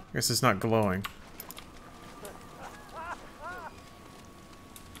 I guess it's not glowing.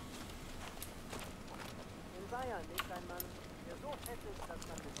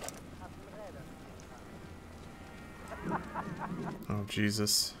 Oh,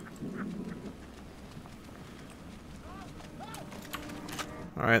 Jesus.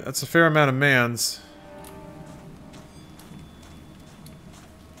 Alright, that's a fair amount of mans.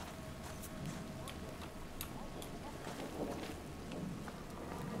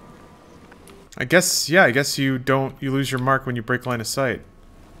 I guess, yeah, I guess you lose your mark when you break line of sight.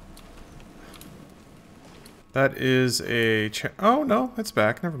 That is a oh, no, it's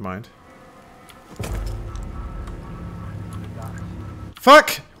back. Never mind.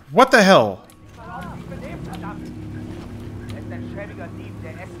 Fuck! What the hell?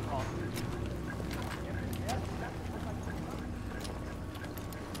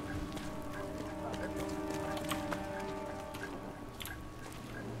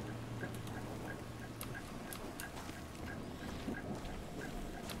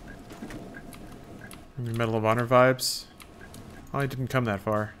 Medal of Honor vibes. Oh, I didn't come that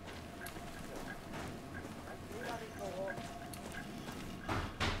far.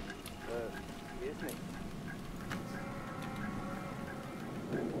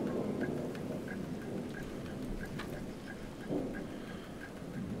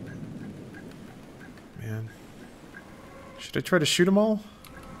 Man. Should I try to shoot them all?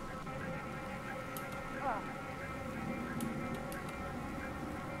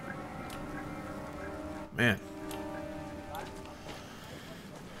 Man.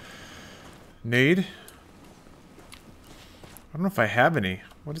 Nade? I don't know if I have any.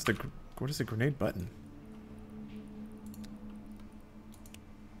 What is the grenade button?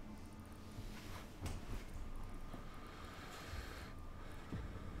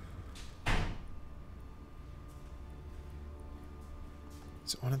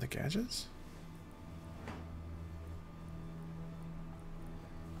 Is it one of the gadgets?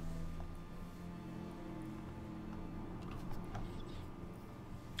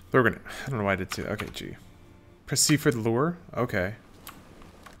 They're gonna. I don't know why I did say that. Okay, G. Press C for the lure. Okay.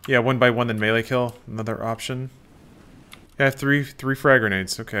 Yeah, 1 by 1 then melee kill. Another option. Yeah, three frag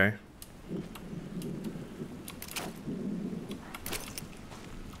grenades. Okay.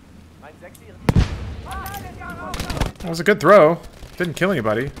 That was a good throw. Didn't kill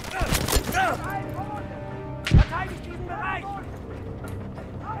anybody.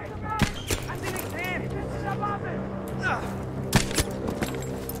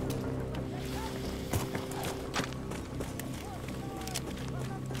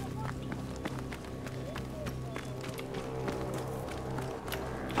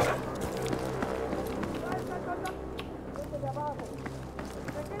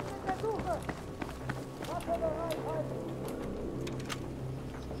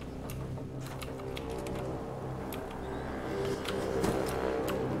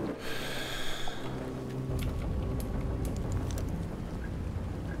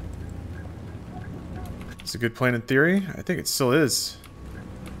 It's a good plan in theory. I think it still is.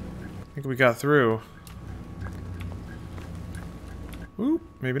 I think we got through. Ooh,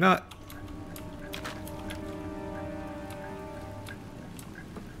 maybe not.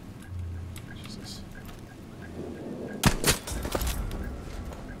 Jesus.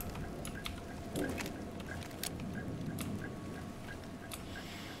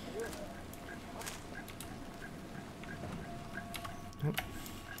 Oh.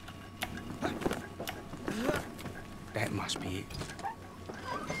 That must be it.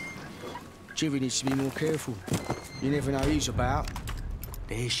 Jivy needs to be more careful. You never know who's about.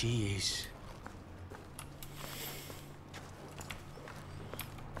 There she is.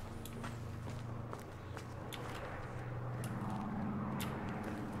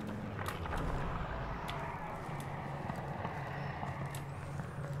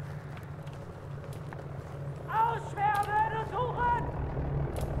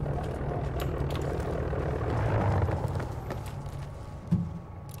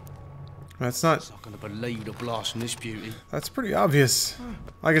 That's not. I'm not gonna believe the blast from this beauty. That's pretty obvious.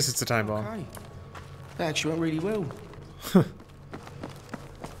 I guess it's a time bomb. Okay. That actually went really well. I'm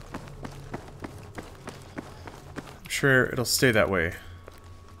sure it'll stay that way.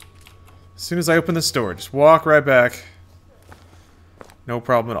 As soon as I open this door, just walk right back. No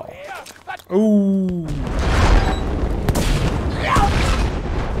problem at all. Ooh.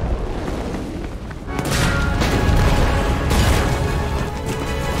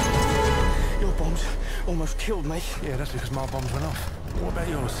 Almost killed me. Yeah, that's because my bombs went off. What about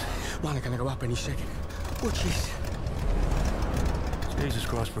yours? Mine are gonna go up any second. Watch this. Jesus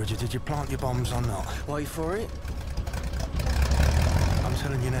Christ, Bridget, did you plant your bombs or not? Wait for it. I'm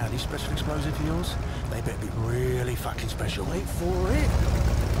telling you now, these special explosives of yours, they better be really fucking special. Wait for it.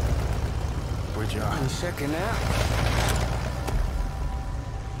 Bridget. Any second now.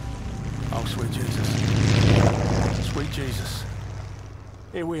 Oh, sweet Jesus. Sweet Jesus.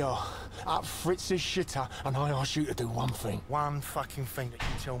 Here we are, up Fritz's shitter, and I ask you to do one thing. One fucking thing that you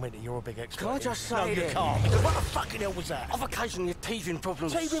tell me that you're a big expert Can I in. just say No, you that? can't, because what the fucking hell was that? I've occasionally had teething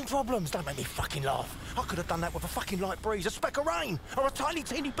problems. Teething problems? Don't make me fucking laugh. I could have done that with a fucking light breeze, a speck of rain, or a tiny,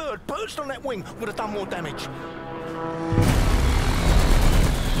 teeny bird perched on that wing would have done more damage.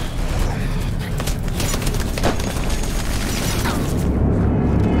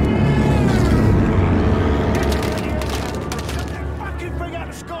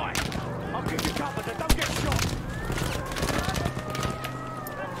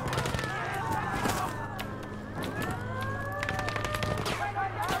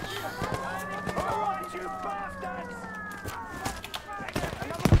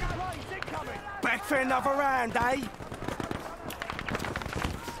 Back for another round, eh?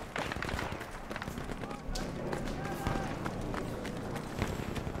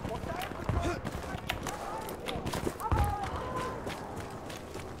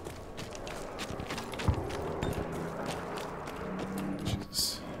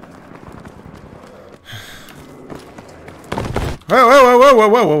 Whoa, whoa, whoa, whoa,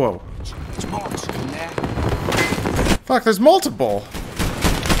 whoa, whoa, whoa. It's Marck's in there. Fuck, there's multiple.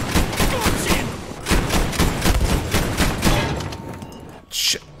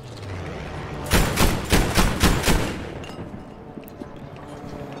 Shit.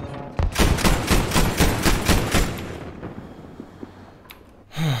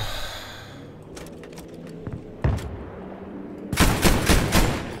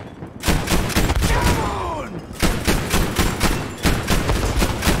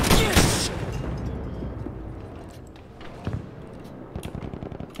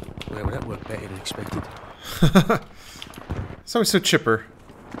 Well, that worked better than expected. It's always so chipper.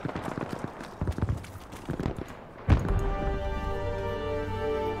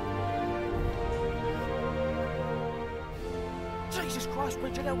 Jesus Christ,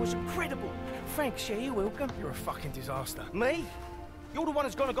 Bridget, that was incredible. Thanks, yeah, you're welcome. You're a fucking disaster. Me? You're the one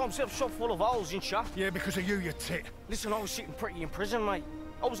who's gonna got himself shot full of holes, ain't ya? Yeah, because of you, you tit. Listen, I was sitting pretty in prison, mate.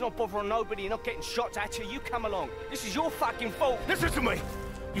 I was not bothering nobody and not getting shots at you. You come along. This is your fucking fault. Listen to me.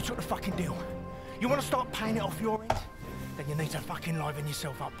 You took the fucking deal. You want to start paying it off your end? Then you need to fucking liven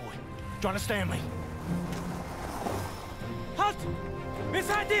yourself up, boy. Do you understand me? Halt! Wer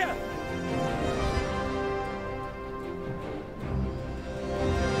seid ihr?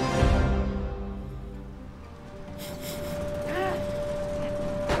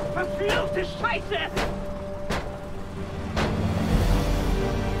 Verfluchte Scheiße!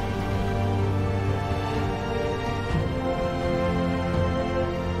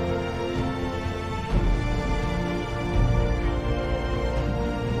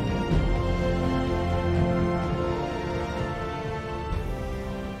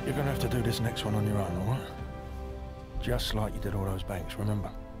 You're gonna have to do this next one on your own, all right? Just like you did all those banks, remember?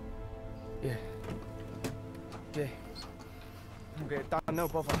 Yeah. Yeah. I'll get it done, no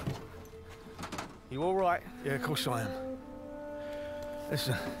bother. You all right? Yeah, of course I am.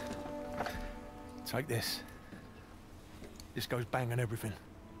 Listen. Take this. This goes bang and everything.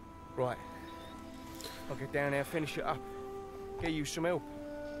 Right. I'll get down there, finish it up. Get you some help.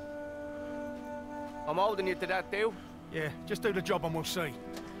 I'm holding you to that deal. Yeah, just do the job and we'll see.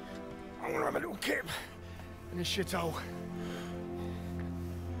 I want to have a little kip in this shithole.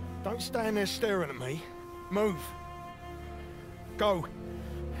 Don't stand there staring at me. Move. Go.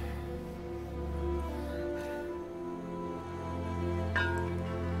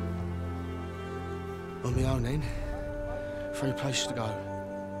 On my own then. 3 places to go.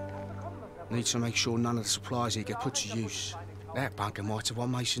 Need to make sure none of the supplies here get put to use. That bunker might have what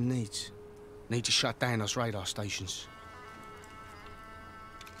Mason needs. Need to shut down those radar stations.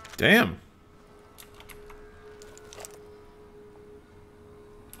 Damn.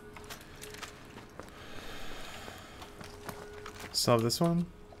 Solve this one?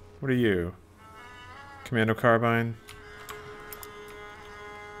 What are you? Commando carbine.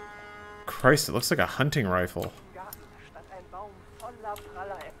 Christ, it looks like a hunting rifle.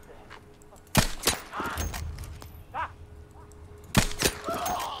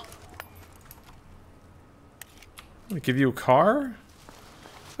 They give you a car?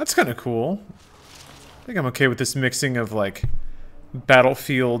 That's kind of cool. I think I'm okay with this mixing of like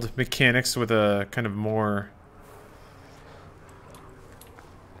battlefield mechanics with a kind of more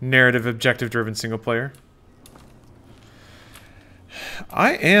narrative, objective-driven single player.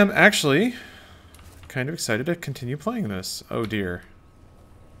 I am actually kind of excited to continue playing this. Oh dear.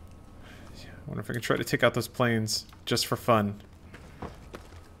 I wonder if I can try to take out those planes just for fun.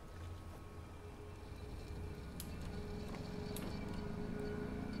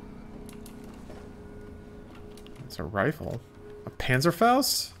 It's a rifle. A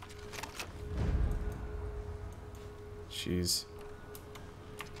Panzerfaust? Jeez.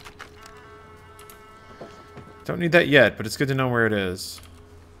 Don't need that yet, but it's good to know where it is.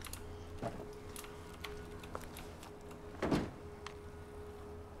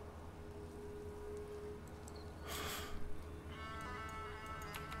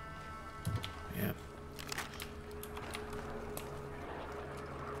 Man.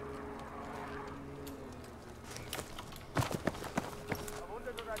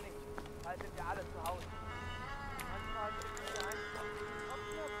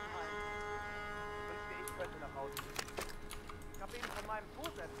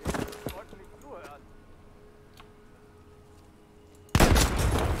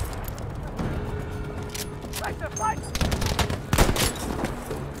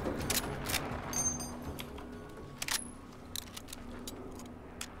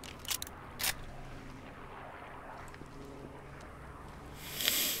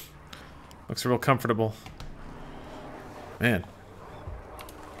 Looks real comfortable. Man.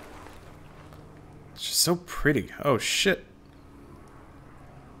 It's just so pretty. Oh, shit.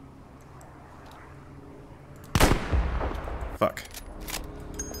 Fuck.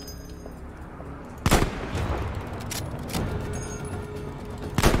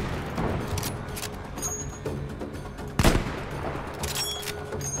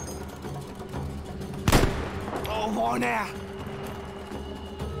 Oh, more now.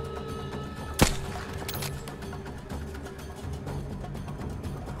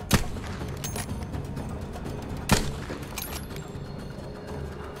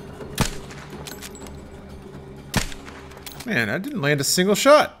 Man, I didn't land a single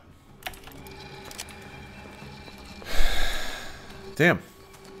shot. Damn.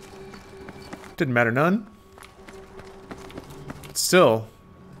 Didn't matter none. But still,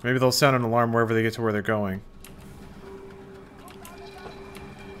 maybe they'll sound an alarm wherever they get to where they're going.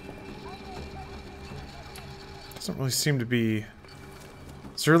 Doesn't really seem to be...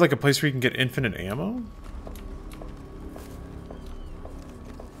 Is there like a place where you can get infinite ammo?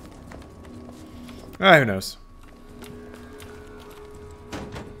 Ah, who knows?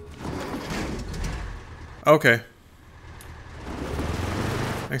 Okay.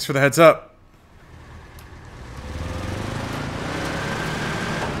 Thanks for the heads up.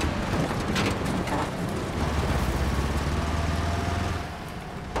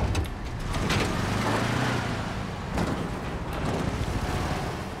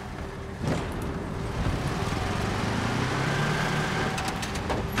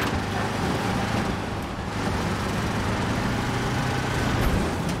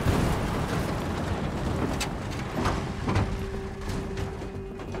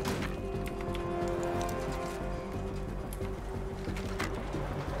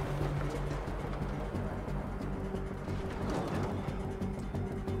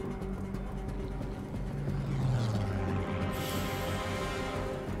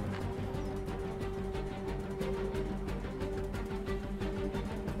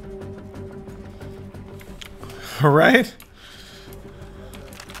 Alright.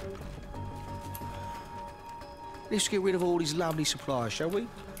 Let's get rid of all these lovely supplies, shall we?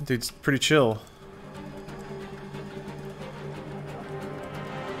 Dude's pretty chill.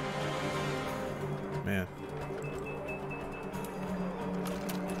 Man.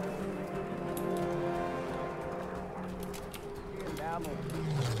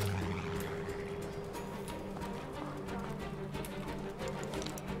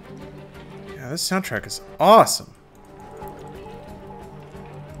 Yeah, this soundtrack is awesome.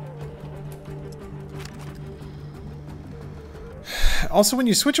 Also, when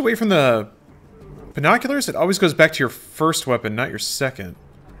you switch away from the binoculars, it always goes back to your first weapon, not your second.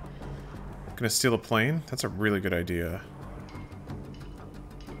 Gonna steal a plane? That's a really good idea.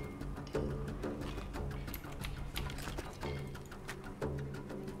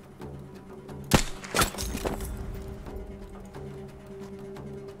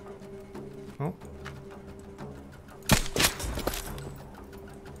 Oh.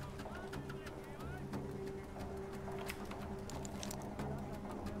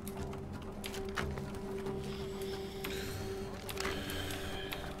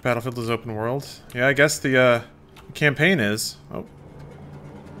 Battlefield is open world. Yeah, I guess the campaign is. Oh.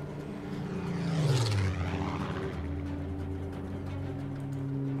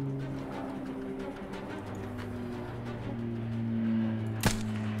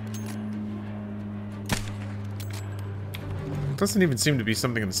 Doesn't even seem to be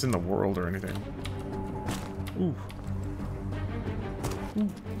something that's in the world or anything. Ooh. Ooh.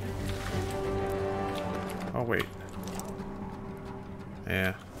 Oh, wait.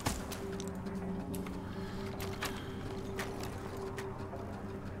 Yeah.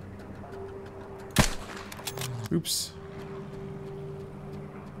 Oops.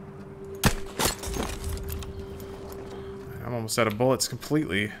 I'm almost out of bullets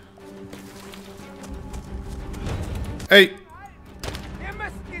completely. Hey!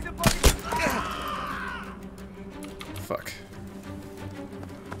 Fuck.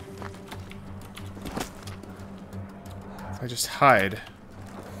 If I just hide,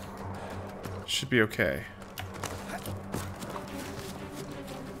 should be okay.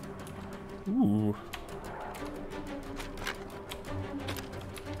 Ooh.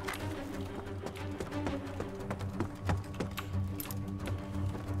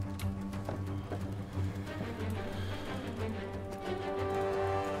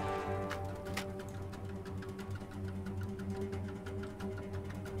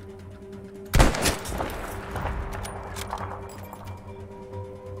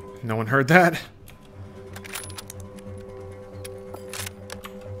 No one heard that?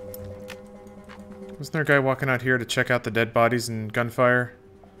 Wasn't there a guy walking out here to check out the dead bodies and gunfire?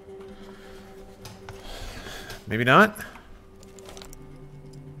 Maybe not?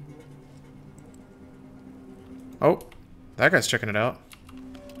 Oh, that guy's checking it out.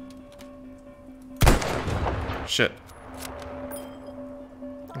 Shit.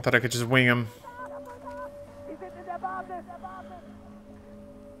 I thought I could just wing him.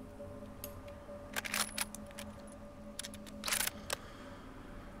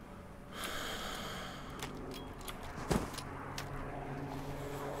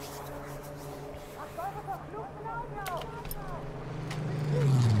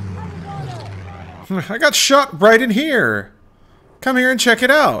 I got shot right in here. Come here and check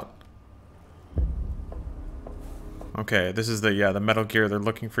it out. Okay, this is the the Metal Gear they're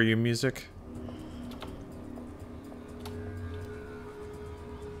looking for you music.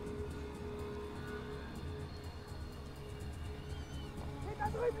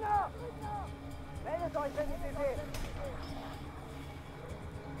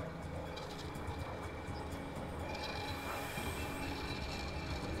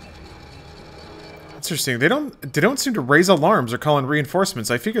 Interesting. They don't seem to raise alarms or call in reinforcements.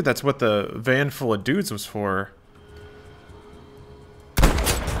 I figured that's what the van full of dudes was for.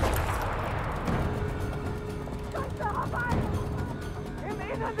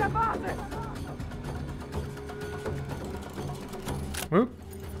 Whoop.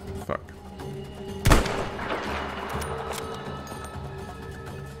 Fuck.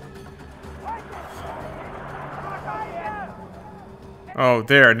 Oh,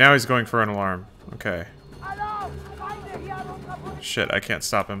 there. Now he's going for an alarm. Okay. Shit, I can't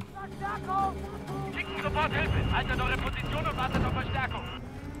stop him.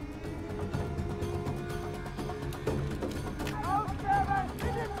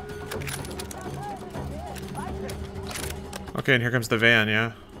 Okay, and here comes the van,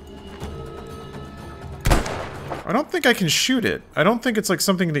 yeah. I don't think I can shoot it. I don't think it's like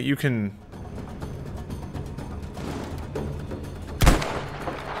something that you can...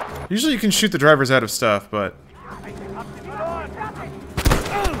 Usually you can shoot the drivers out of stuff, but...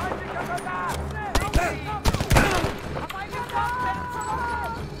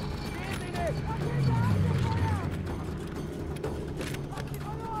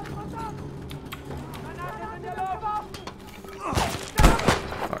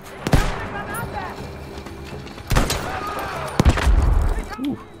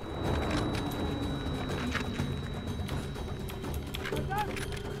 Ooh.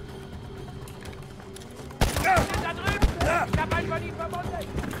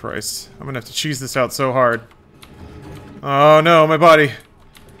 Christ. I'm gonna have to cheese this out so hard. Oh no, my body.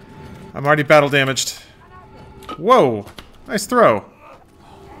 I'm already battle damaged. Whoa! Nice throw.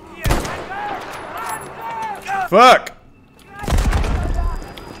 Fuck!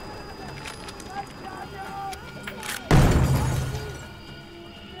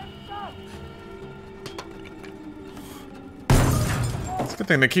 It's a good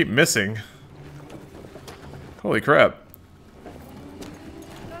thing they keep missing. Holy crap.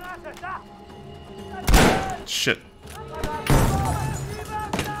 Shit.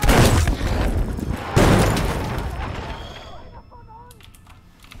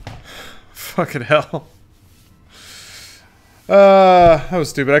 Fucking hell. That was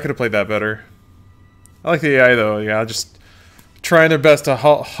stupid. I could have played that better. I like the AI though. Yeah, just trying their best to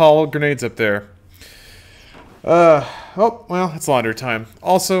haul grenades up there. Oh, well, it's laundry time.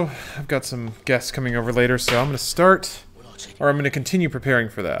 Also, I've got some guests coming over later, so I'm gonna start or I'm going to continue preparing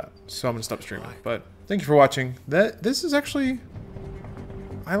for that. So I'm going to stop streaming. But thank you for watching. This is actually,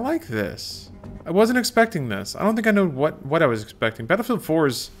 I like this. I wasn't expecting this. I don't think I know what I was expecting. Battlefield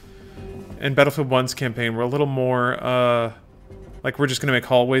 4's and Battlefield 1's campaign were a little more, like we're just going to make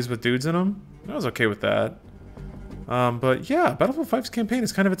hallways with dudes in them. I was okay with that. But yeah, Battlefield 5's campaign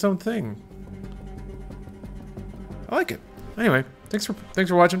is kind of its own thing. I like it. Anyway, thanks for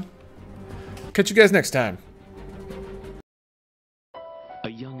watching. Catch you guys next time. A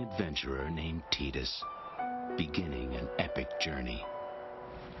young adventurer named Titus, beginning an epic journey.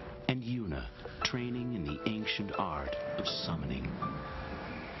 And Yuna, training in the ancient art of summoning.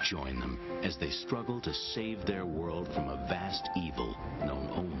 Join them as they struggle to save their world from a vast evil known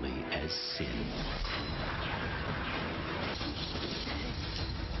only as sin.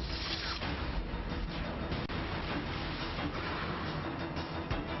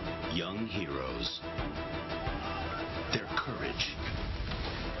 Young heroes, their courage,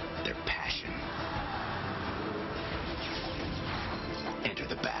 their passion. Enter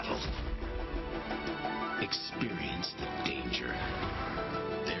the battle. Experience the danger.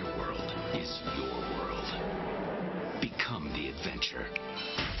 Their world is your world. Become the adventure.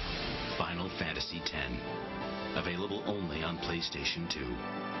 Final Fantasy X. Available only on PlayStation 2.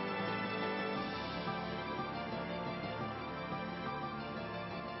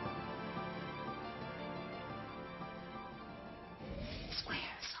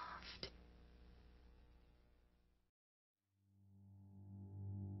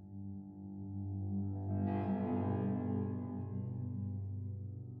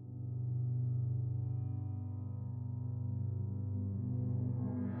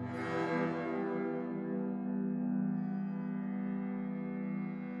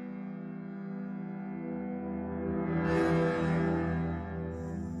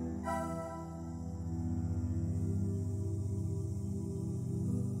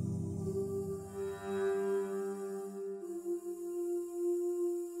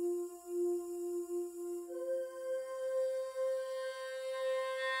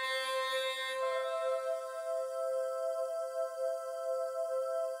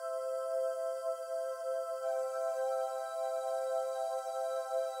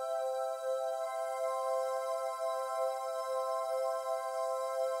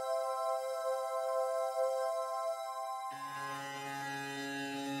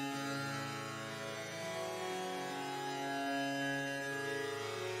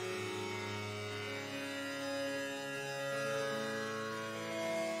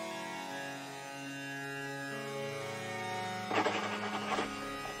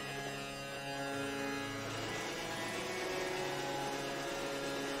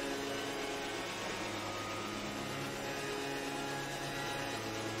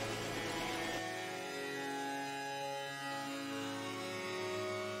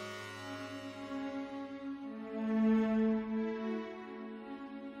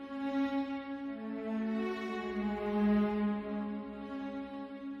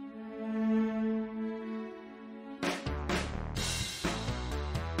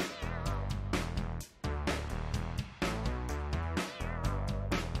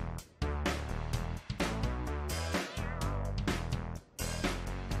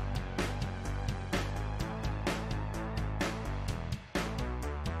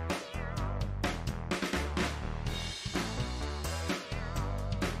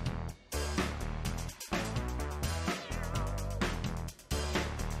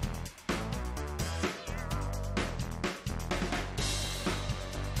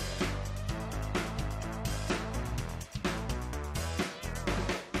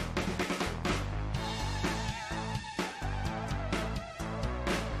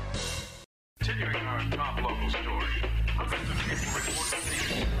 Continuing our top local story, hundreds of people reported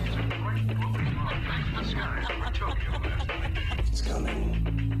the skies over Tokyo last night. It's coming.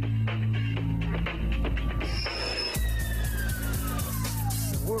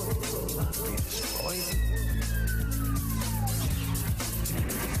 The world will not be destroyed.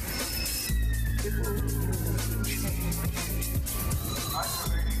 It will only change.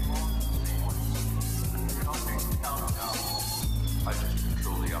 Activating launch sequence. Counting countdown. I just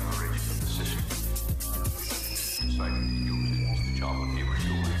control the operation of the system. Deciding to use it is the job of the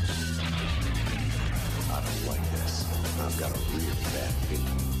original X. I don't like this. I've got a really bad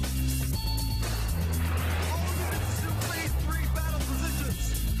feeling.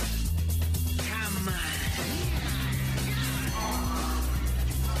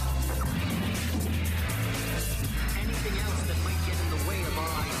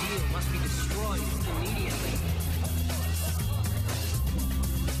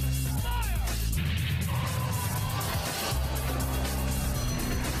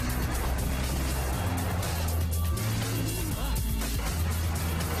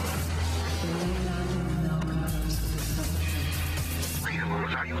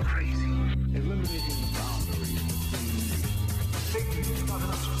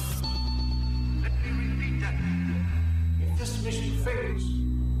 Let me repeat that. If this mission fails,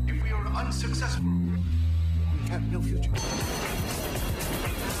 if we are unsuccessful, we have no future.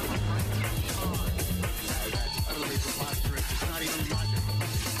 That's utterly preposterous. It's not even logical.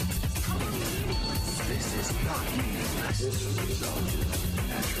 This is not meaningless. This result is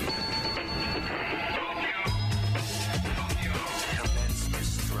natural. Commence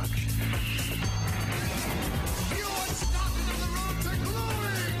destruction. You unstoppable the road to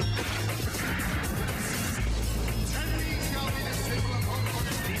glory! Eternity shall be the symbol of hope for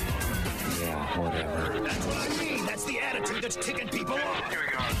the people. Yeah, whatever. That's what I mean. That's the attitude that's ticking people off. Here we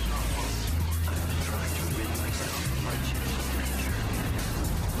go. I'm trying to rid myself of my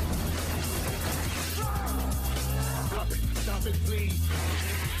Stop it, please.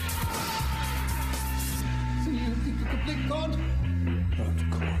 So you think you can blink God? Of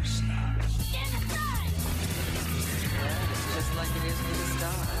course not. Just like it is with the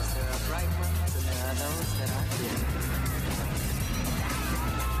stars. There are bright ones and there are those that are dim.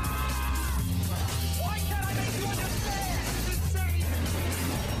 Why can't I make you understand? This is insane!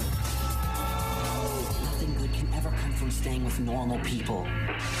 Nothing good can ever come from staying with normal people.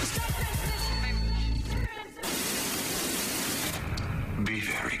 Be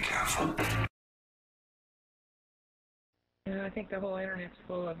very careful. I think the whole internet's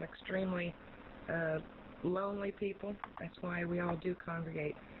full of extremely lonely people. That's why we all do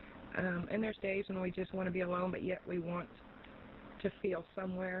congregate. And there's days when we just want to be alone, but yet we want to feel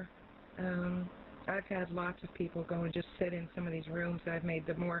somewhere. I've had lots of people go and just sit in some of these rooms that I've made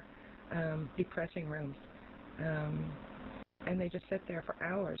the more depressing rooms. And they just sit there for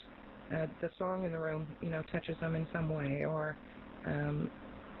hours. The song in the room, touches them in some way, or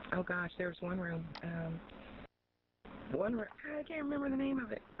oh gosh, there was one room. I can't remember the name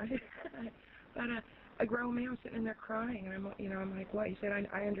of it. But a grown man sitting in there crying, and I'm like, what? He said,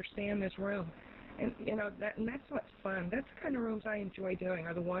 I understand this room, and that's what's fun. That's the kind of rooms I enjoy doing.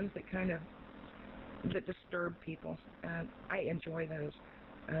 Are the ones that that disturb people. I enjoy those.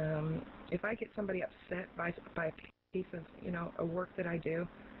 If I get somebody upset by a piece of a work that I do,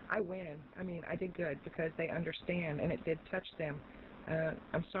 I win. I mean, I did good because they understand, and it did touch them.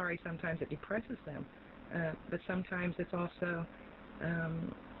 I'm sorry, sometimes it depresses them, but sometimes it's also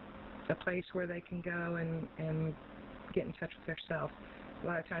a place where they can go and get in touch with themselves. A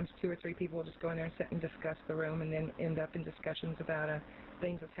lot of times 2 or 3 people will just go in there and sit and discuss the room and then end up in discussions about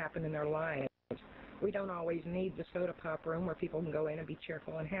things that's happened in their lives. We don't always need the soda pop room where people can go in and be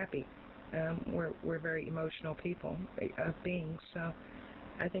cheerful and happy. We're very emotional people, beings, so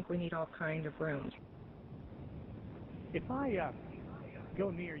I think we need all kind of rooms. If I go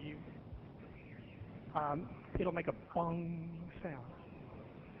near you, it'll make a bong sound.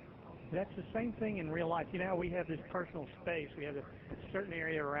 That's the same thing in real life. We have this personal space. We have a certain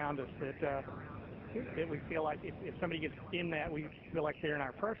area around us that we feel like if somebody gets in that, we feel like they're in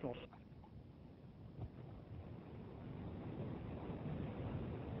our personal space.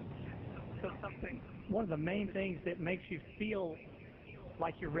 So one of the main things that makes you feel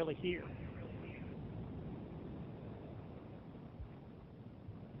like you're really here.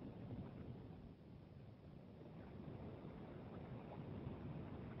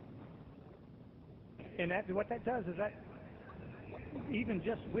 And what that does is that even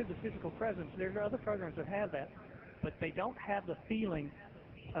just with the physical presence, there's other programs that have that, but they don't have the feeling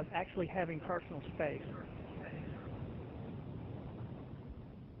of actually having personal space.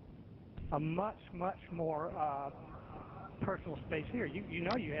 A much, much more personal space here. You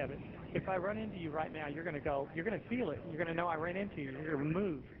know you have it. If I run into you right now, you're going to feel it. You're going to know I ran into you. You're going to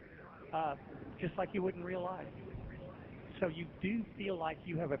move, just like you would in real life. So you do feel like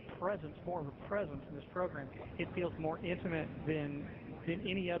you have a presence, more of a presence in this program. It feels more intimate than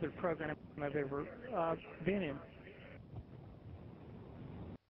any other program I've ever been in.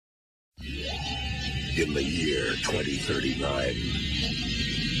 In the year 2039,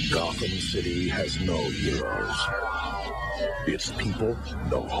 Gotham City has no heroes. Its people,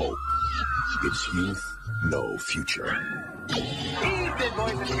 no hope. Its youth, no future. Evening,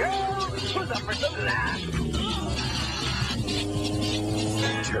 boys and girls. Who's up for some laughs?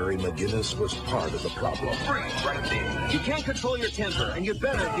 Terry McGinnis was part of the problem. You can't control your temper, and you're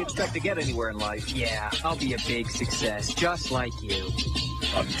better if you expect to get anywhere in life. Yeah, I'll be a big success, just like you.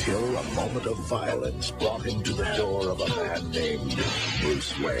 Until a moment of violence brought him to the door of a man named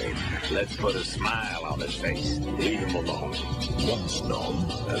Bruce Wayne. Let's put a smile on his face. Leave him alone. Once known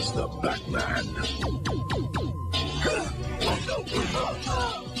as the Batman.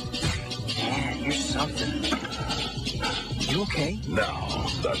 Man, you're something. You okay? Now,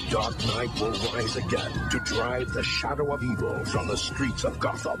 the Dark Knight will rise again to drive the shadow of evil from the streets of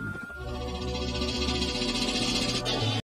Gotham.